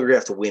guess Calgary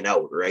have to win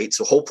out, right?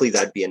 So hopefully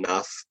that'd be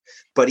enough.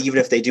 But even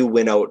if they do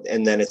win out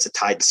and then it's a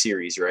tied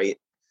series, right?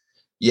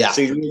 Yeah.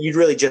 So you'd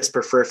really just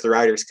prefer if the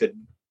Riders could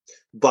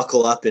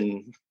buckle up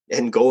and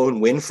go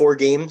and win 4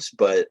 games,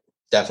 but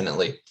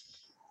definitely.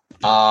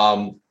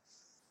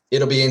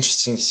 It'll be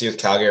interesting to see with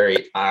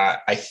Calgary.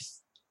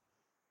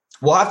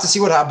 We'll have to see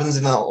what happens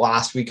in the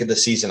last week of the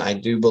season. I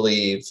do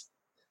believe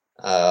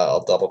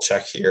I'll double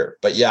check here,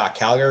 but yeah,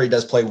 Calgary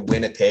does play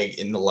Winnipeg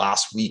in the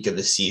last week of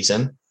the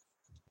season.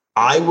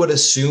 I would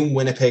assume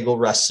Winnipeg will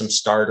rest some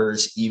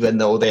starters, even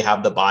though they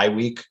have the bye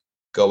week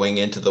going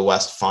into the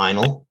West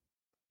Final.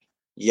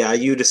 Yeah,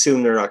 you'd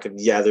assume they're not going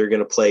to. Yeah, they're going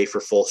to play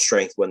for full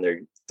strength when they're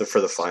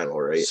for the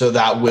final, right? So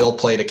that will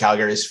play to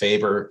Calgary's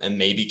favor and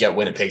maybe get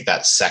Winnipeg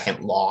that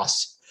second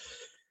loss.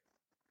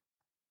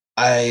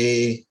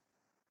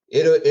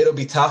 It'll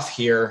be tough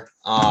here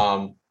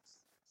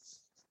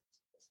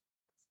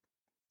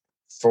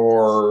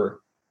for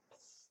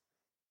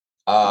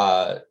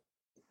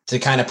to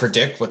kind of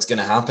predict what's going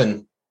to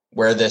happen,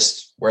 where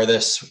this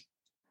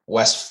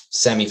West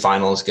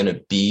semifinal is going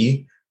to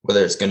be,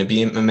 whether it's going to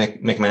be at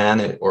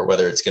McMahon or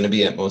whether it's going to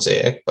be at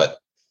Mosaic. But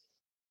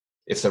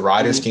if the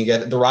Riders can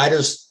get the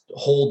Riders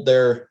hold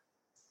their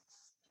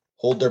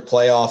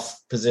playoff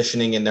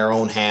positioning in their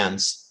own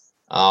hands,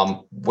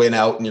 win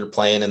out, and you're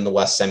playing in the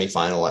West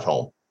semifinal at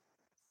home.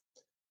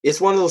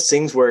 It's one of those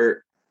things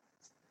where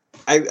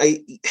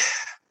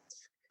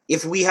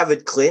if we have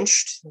it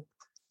clinched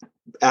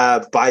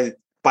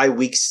by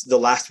weeks, the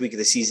last week of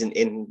the season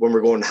when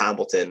we're going to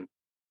Hamilton,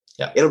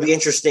 it'll be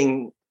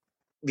interesting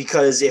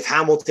because if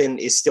Hamilton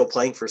is still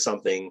playing for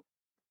something,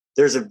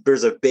 there's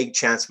a big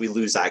chance we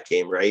lose that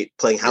game, right?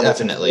 Playing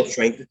Hamilton,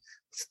 definitely.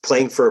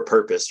 Playing for a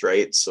purpose,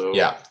 right? So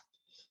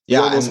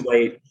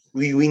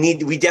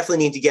we definitely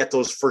need to get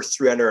those first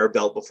 3 under our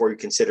belt before we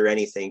consider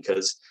anything,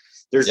 because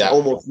there's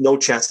almost no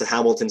chance that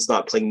Hamilton's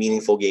not playing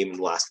meaningful game in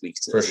the last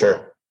weeks. For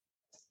sure.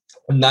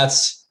 And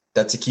that's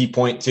a key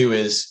point too,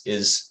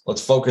 is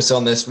let's focus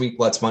on this week.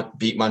 Let's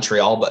beat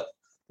Montreal, but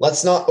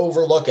let's not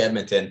overlook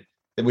Edmonton.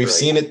 We've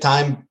seen it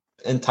time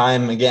and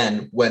time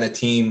again when a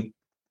team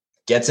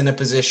gets in a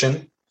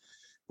position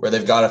where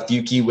they've got a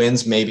few key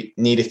wins, maybe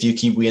need a few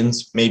key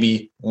wins,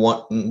 maybe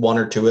one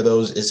or 2 of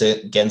those is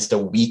against a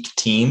weak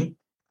team.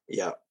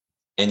 Yeah.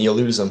 And you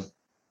lose them.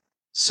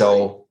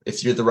 So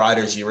if you're the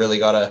Riders, you really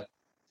got to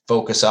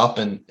focus up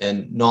and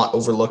not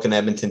overlook an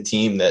Edmonton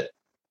team that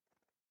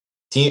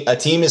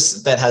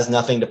has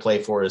nothing to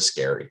play for is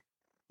scary.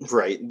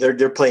 Right.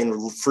 They're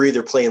playing free.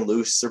 They're playing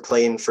loose. They're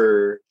playing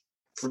for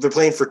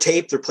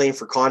tape. They're playing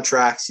for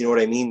contracts. You know what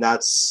I mean?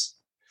 That's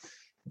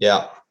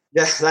a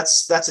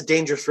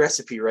dangerous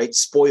recipe, right?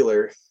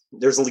 Spoiler.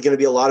 There's going to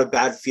be a lot of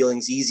bad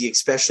feelings easy,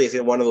 especially if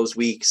in one of those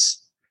weeks,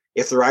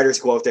 if the Riders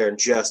go out there and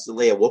just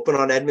lay a whooping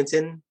on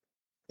Edmonton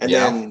and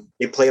then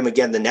they play them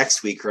again the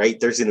next week, right?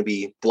 There's going to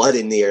be blood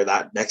in the air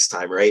that next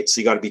time, right? So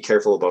you got to be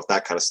careful about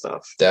that kind of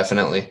stuff.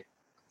 Definitely.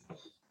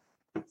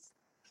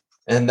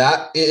 And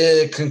that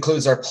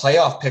concludes our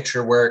playoff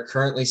picture where it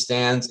currently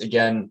stands.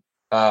 Again,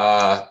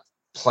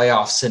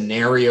 playoff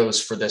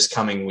scenarios for this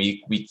coming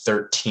week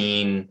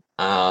 13.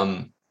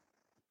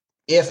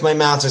 If my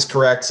math is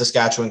correct,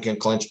 Saskatchewan can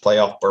clinch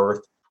playoff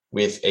berth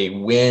with a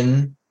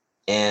win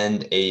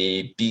and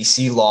a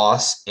BC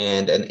loss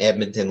and an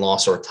Edmonton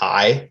loss or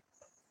tie.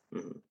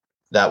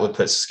 That would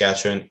put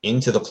Saskatchewan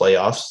into the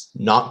playoffs,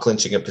 not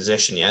clinching a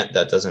position yet.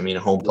 That doesn't mean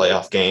a home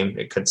playoff game.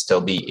 It could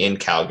still be in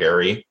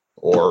Calgary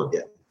or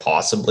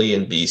possibly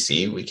in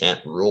BC. We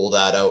can't rule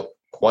that out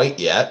quite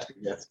yet.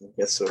 Yes, I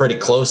guess so. Pretty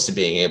close to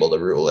being able to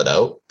rule it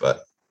out,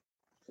 but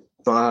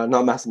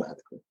not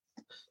mathematically.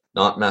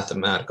 Not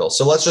mathematical.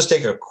 So let's just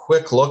take a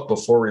quick look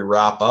before we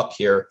wrap up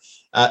here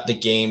at the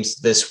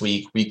games this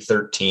week, week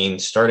 13,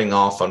 starting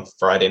off on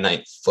Friday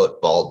Night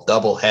Football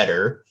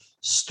doubleheader,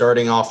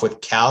 starting off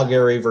with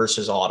Calgary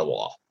versus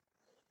Ottawa.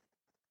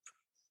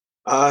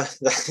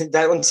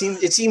 That one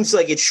seems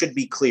like it should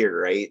be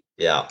clear, right?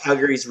 Yeah.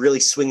 Calgary's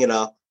really swinging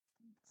up.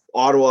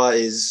 Ottawa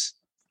is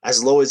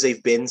as low as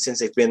they've been since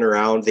they've been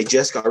around. They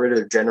just got rid of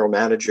their general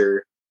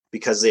manager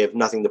because they have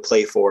nothing to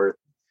play for.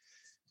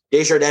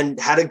 Desjardins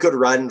had a good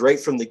run right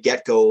from the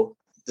get-go,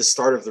 the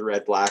start of the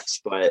Red Blacks,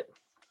 but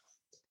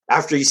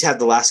after he's had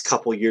the last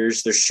couple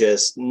years, there's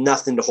just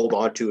nothing to hold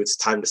on to. It's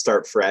time to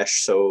start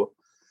fresh. So,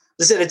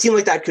 as I said, a team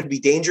like that could be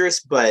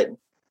dangerous, but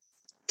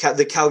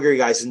the Calgary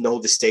guys know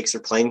the stakes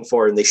they're playing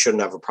for, and they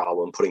shouldn't have a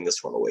problem putting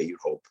this one away, you'd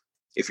hope.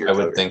 If you're I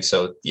would think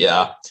so,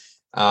 yeah.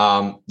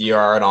 You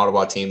are an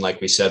Ottawa team, like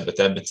we said,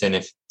 with Edmonton.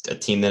 If a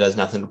team that has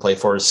nothing to play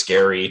for is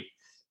scary,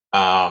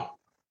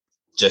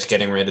 just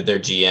getting rid of their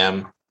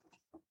GM,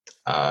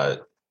 I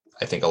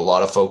think a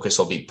lot of focus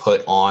will be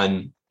put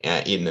on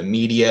in the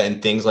media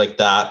and things like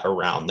that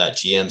around that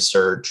GM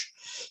search.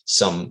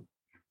 Some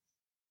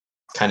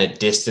kind of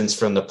distance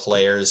from the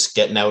players,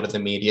 getting out of the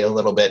media a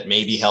little bit,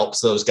 maybe helps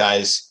those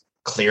guys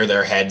clear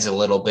their heads a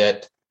little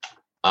bit.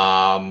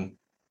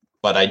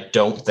 But I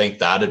don't think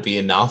that'd be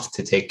enough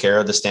to take care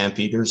of the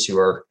Stampeders, who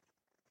are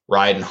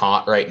riding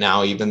hot right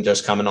now, even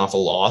just coming off a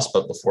loss.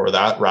 But before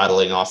that,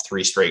 rattling off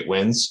 3 straight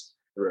wins.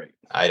 Right.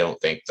 I don't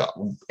think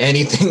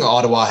anything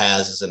Ottawa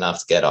has is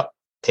enough to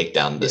take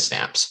down the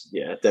Stamps.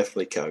 Yeah,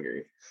 definitely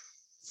Calgary.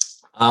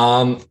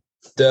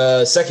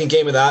 The second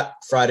game of that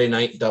Friday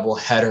night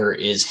doubleheader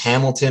is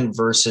Hamilton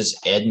versus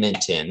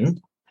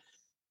Edmonton.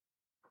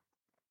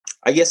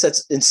 I guess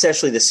that's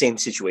essentially the same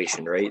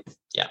situation, right?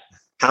 Yeah.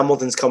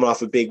 Hamilton's coming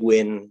off a big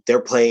win. They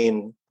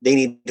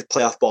need to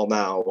playoff ball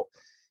now.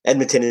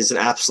 Edmonton is an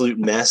absolute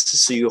mess.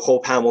 So you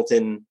hope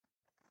Hamilton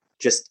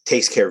just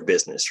takes care of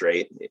business,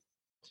 right?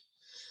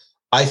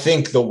 I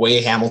think the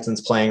way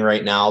Hamilton's playing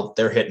right now,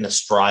 they're hitting a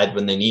stride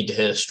when they need to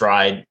hit a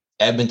stride.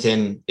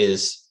 Edmonton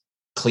is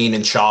clean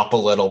and shop a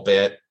little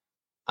bit,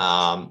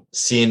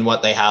 seeing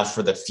what they have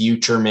for the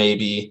future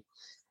maybe,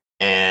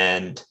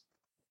 and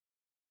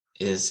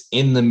is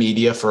in the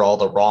media for all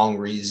the wrong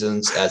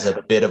reasons as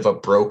a bit of a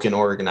broken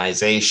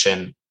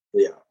organization.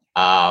 Yeah.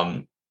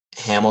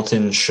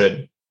 Hamilton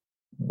should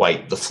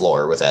wipe the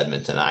floor with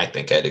Edmonton. I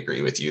think I'd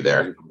agree with you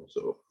there.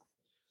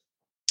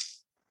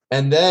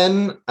 And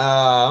then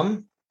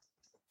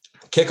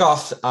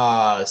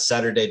kickoff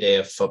Saturday day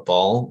of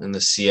football in the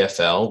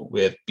CFL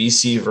with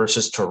BC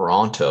versus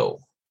Toronto.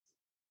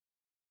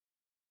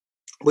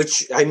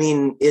 Which, I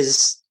mean,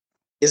 is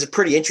a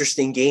pretty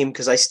interesting game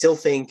because I still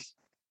think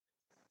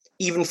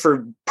even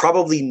for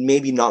probably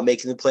maybe not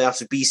making the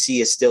playoffs,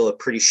 BC is still a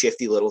pretty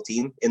shifty little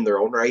team in their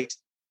own right.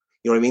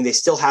 You know what I mean? They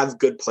still have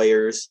good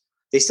players.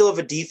 They still have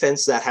a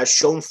defense that has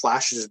shown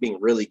flashes of being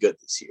really good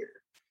this year.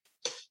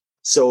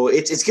 So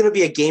it's going to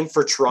be a game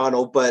for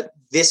Toronto, but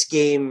this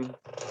game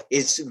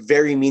is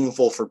very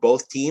meaningful for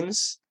both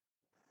teams.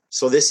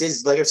 So this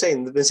is, like I've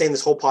been saying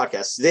this whole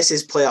podcast, this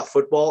is playoff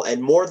football,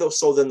 and more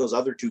so than those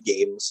other 2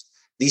 games.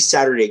 These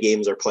Saturday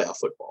games are playoff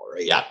football,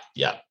 right?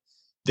 Yeah.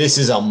 This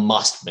is a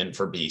must-win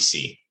for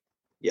BC.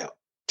 Yeah.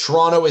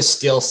 Toronto is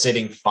still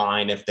sitting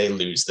fine if they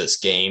lose this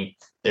game.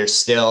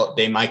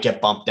 They might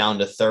get bumped down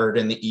to 3rd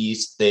in the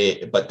East,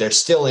 but they're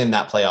still in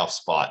that playoff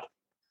spot.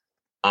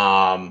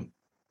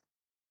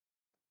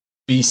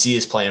 BC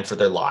is playing for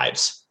their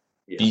lives.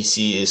 Yeah.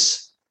 BC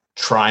is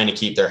trying to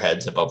keep their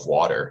heads above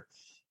water.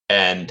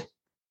 And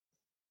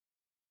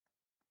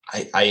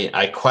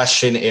I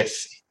question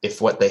if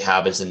what they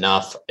have is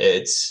enough.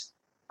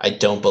 I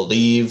don't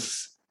believe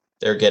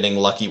they're getting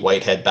Lucky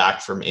Whitehead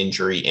back from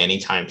injury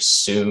anytime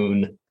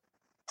soon.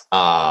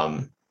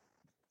 And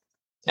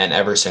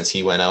ever since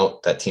he went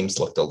out, that team's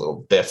looked a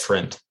little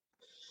different.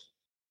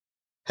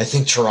 I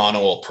think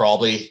Toronto will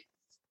probably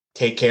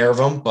take care of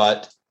them,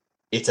 but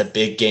it's a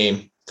big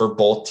game for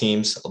both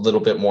teams, a little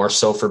bit more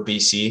so for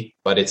BC,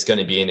 but it's going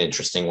to be an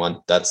interesting one.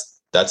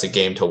 That's a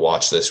game to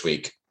watch this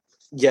week.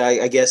 Yeah,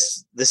 I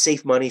guess the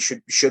safe money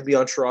should be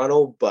on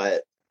Toronto,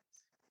 but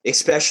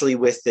especially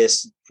with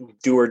this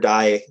do or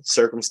die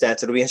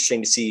circumstance, it'll be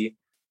interesting to see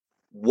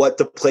what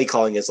the play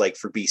calling is like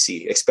for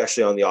BC,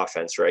 especially on the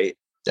offense, right?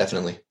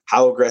 Definitely.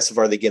 How aggressive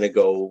are they going to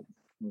go?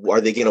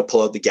 Are they going to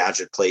pull out the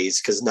gadget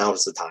plays? Because now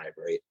is the time,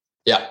 right?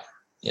 Yeah.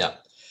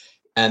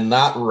 And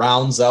that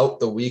rounds out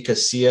the week of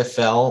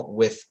CFL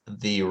with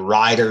the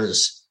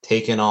Riders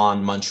taking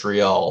on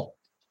Montreal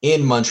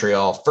in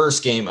Montreal.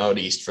 First game out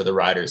east for the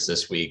Riders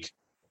this week.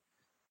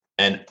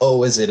 And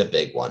is it a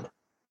big one?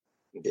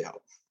 Yeah.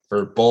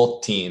 For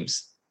both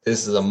teams.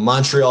 This is a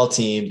Montreal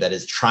team that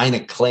is trying to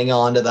cling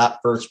on to that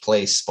first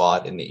place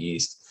spot in the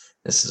East.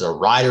 This is a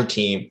Rider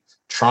team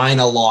trying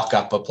to lock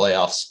up a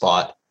playoff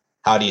spot.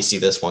 How do you see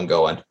this one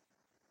going?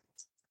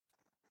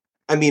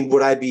 I mean,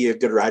 would I be a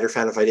good Rider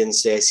fan if I didn't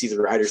say I see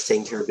the Riders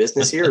taking care of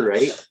business here,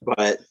 right?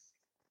 But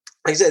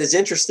like I said, it's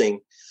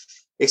interesting,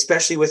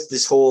 especially with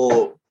this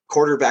whole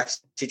quarterback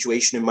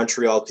situation in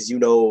Montreal, because you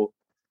know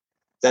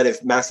that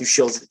if Matthew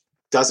Shields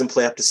doesn't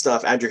play up to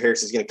snuff, Andrew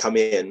Harris is going to come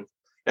in.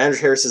 Andrew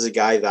Harris is a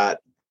guy that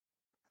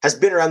has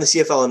been around the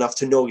CFL enough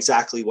to know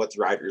exactly what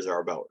the Riders are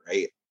about,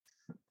 right?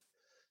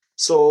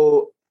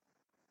 So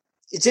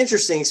it's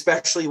interesting,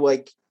 especially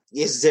like,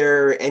 is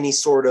there any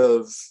sort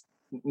of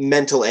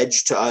mental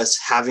edge to us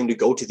having to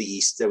go to the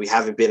East that we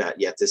haven't been at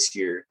yet this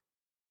year?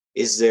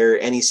 Is there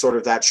any sort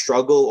of that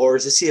struggle, or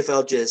is the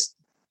CFL just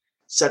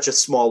such a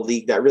small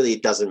league that really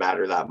it doesn't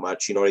matter that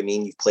much? You know what I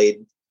mean? You've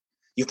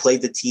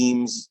played the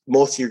teams.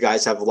 Most of your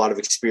guys have a lot of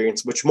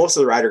experience, which most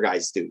of the Rider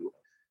guys do.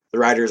 The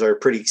Riders are a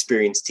pretty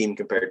experienced team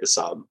compared to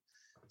some.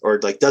 Or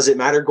like, does it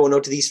matter going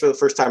out to the East for the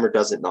first time, or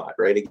does it not?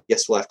 Right? I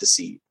guess we'll have to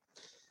see.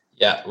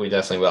 Yeah, we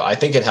definitely will. I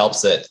think it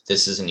helps that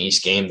this is an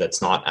East game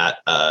that's not at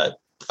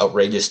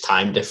outrageous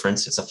time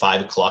difference. It's a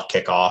 5:00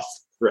 kickoff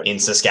in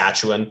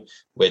Saskatchewan,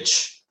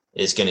 which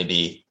is going to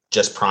be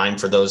just prime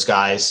for those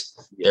guys.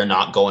 Yeah. They're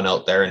not going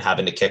out there and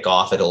having to kick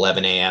off at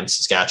 11 a.m.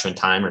 Saskatchewan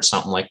time or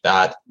something like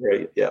that.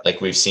 Right. Yeah.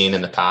 Like we've seen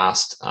in the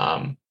past.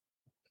 I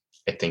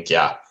think,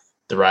 the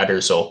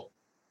Riders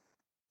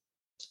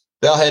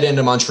they'll head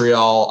into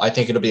Montreal. I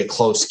think it'll be a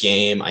close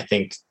game. I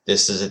think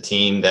this is a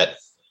team that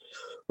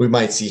we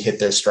might see hit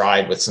their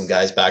stride with some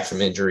guys back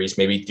from injuries,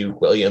 maybe Duke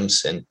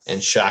Williams and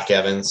Shaq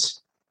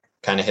Evans.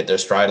 kind of hit their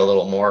stride a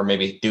little more.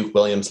 Maybe Duke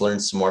Williams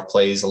learned some more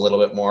plays a little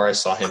bit more. I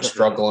saw him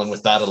struggling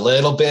with that a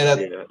little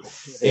bit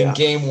in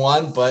game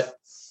one, but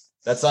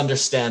that's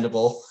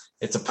understandable.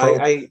 It's a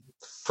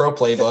pro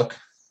playbook.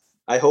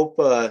 I hope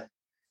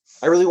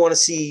I really want to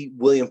see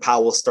William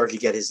Powell start to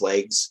get his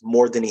legs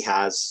more than he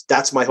has.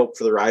 That's my hope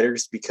for the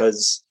Riders,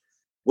 because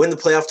when the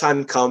playoff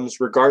time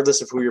comes,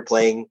 regardless of who you're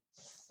playing,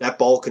 that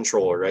ball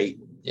control, right?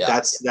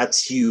 Yeah.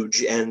 That's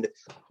huge. And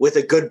with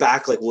a good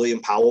back like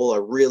William Powell,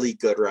 a really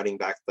good running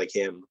back like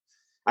him,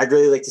 I'd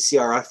really like to see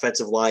our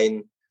offensive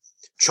line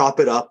chop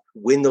it up,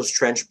 win those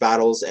trench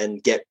battles,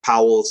 and get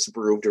Powell's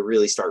room to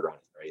really start running,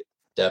 right?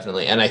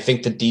 Definitely. And I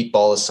think the deep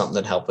ball is something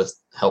that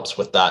helps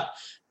with that.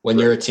 When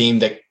you're a team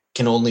that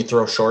can only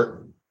throw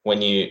short,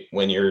 when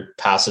your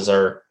passes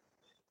are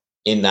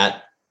in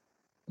that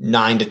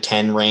 9 to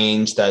 10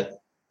 range, that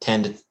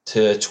 10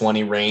 to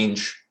 20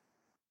 range,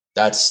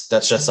 that's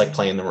just like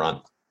playing the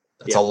run.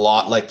 That's a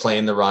lot like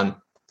playing the run.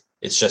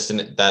 It's just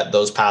that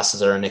those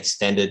passes are an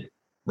extended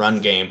run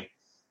game.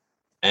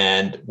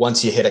 And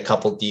once you hit a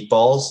couple deep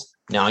balls,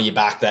 now you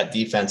back that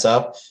defense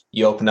up.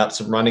 You open up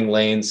some running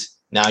lanes.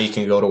 Now you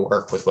can go to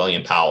work with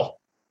William Powell.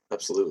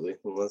 Absolutely.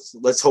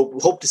 Let's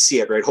hope to see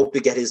it, right? Hope to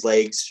get his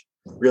legs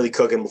really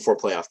cooking before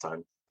playoff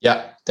time.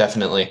 Yeah,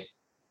 definitely.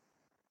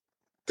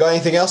 Got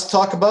anything else to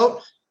talk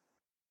about?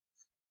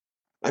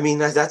 I mean,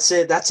 that's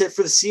it. That's it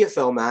for the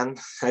CFL, man.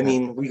 I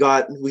mean, we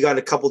got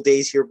a couple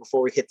days here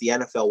before we hit the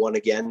NFL one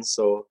again.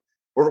 So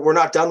we're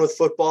not done with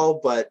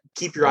football, but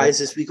keep your eyes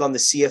this week on the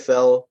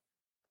CFL.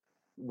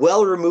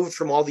 Well removed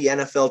from all the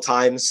NFL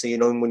times. So,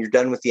 when you're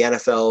done with the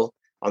NFL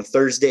on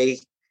Thursday,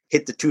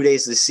 hit the 2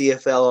 days of the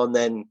CFL and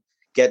then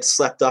get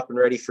slept up and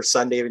ready for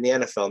Sunday in the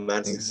NFL, man.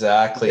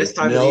 Exactly. This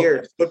time of the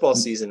year, football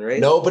season, right?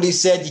 Nobody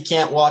said you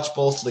can't watch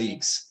both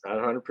leagues.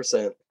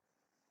 100%.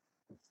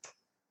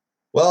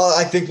 Well,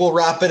 I think we'll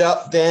wrap it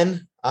up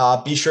then.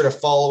 Be sure to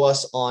follow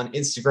us on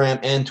Instagram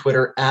and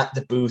Twitter at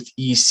The Booth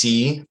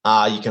EC.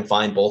 You can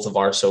find both of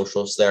our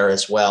socials there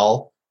as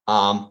well.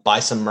 Buy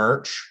some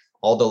merch.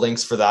 All the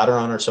links for that are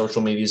on our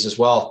social medias as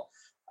well.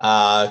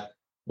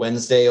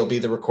 Wednesday will be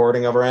the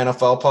recording of our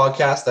NFL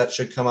podcast. That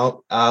should come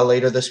out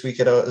later this week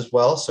as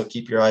well. So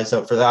keep your eyes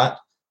out for that.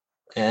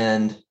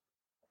 And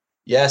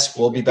yes,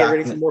 we'll be back. Get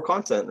ready for more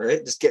content,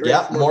 right? Just get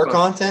ready for more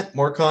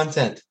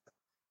content.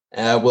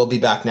 We'll be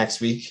back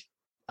next week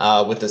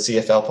with the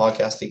CFL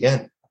podcast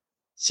again.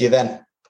 See you then.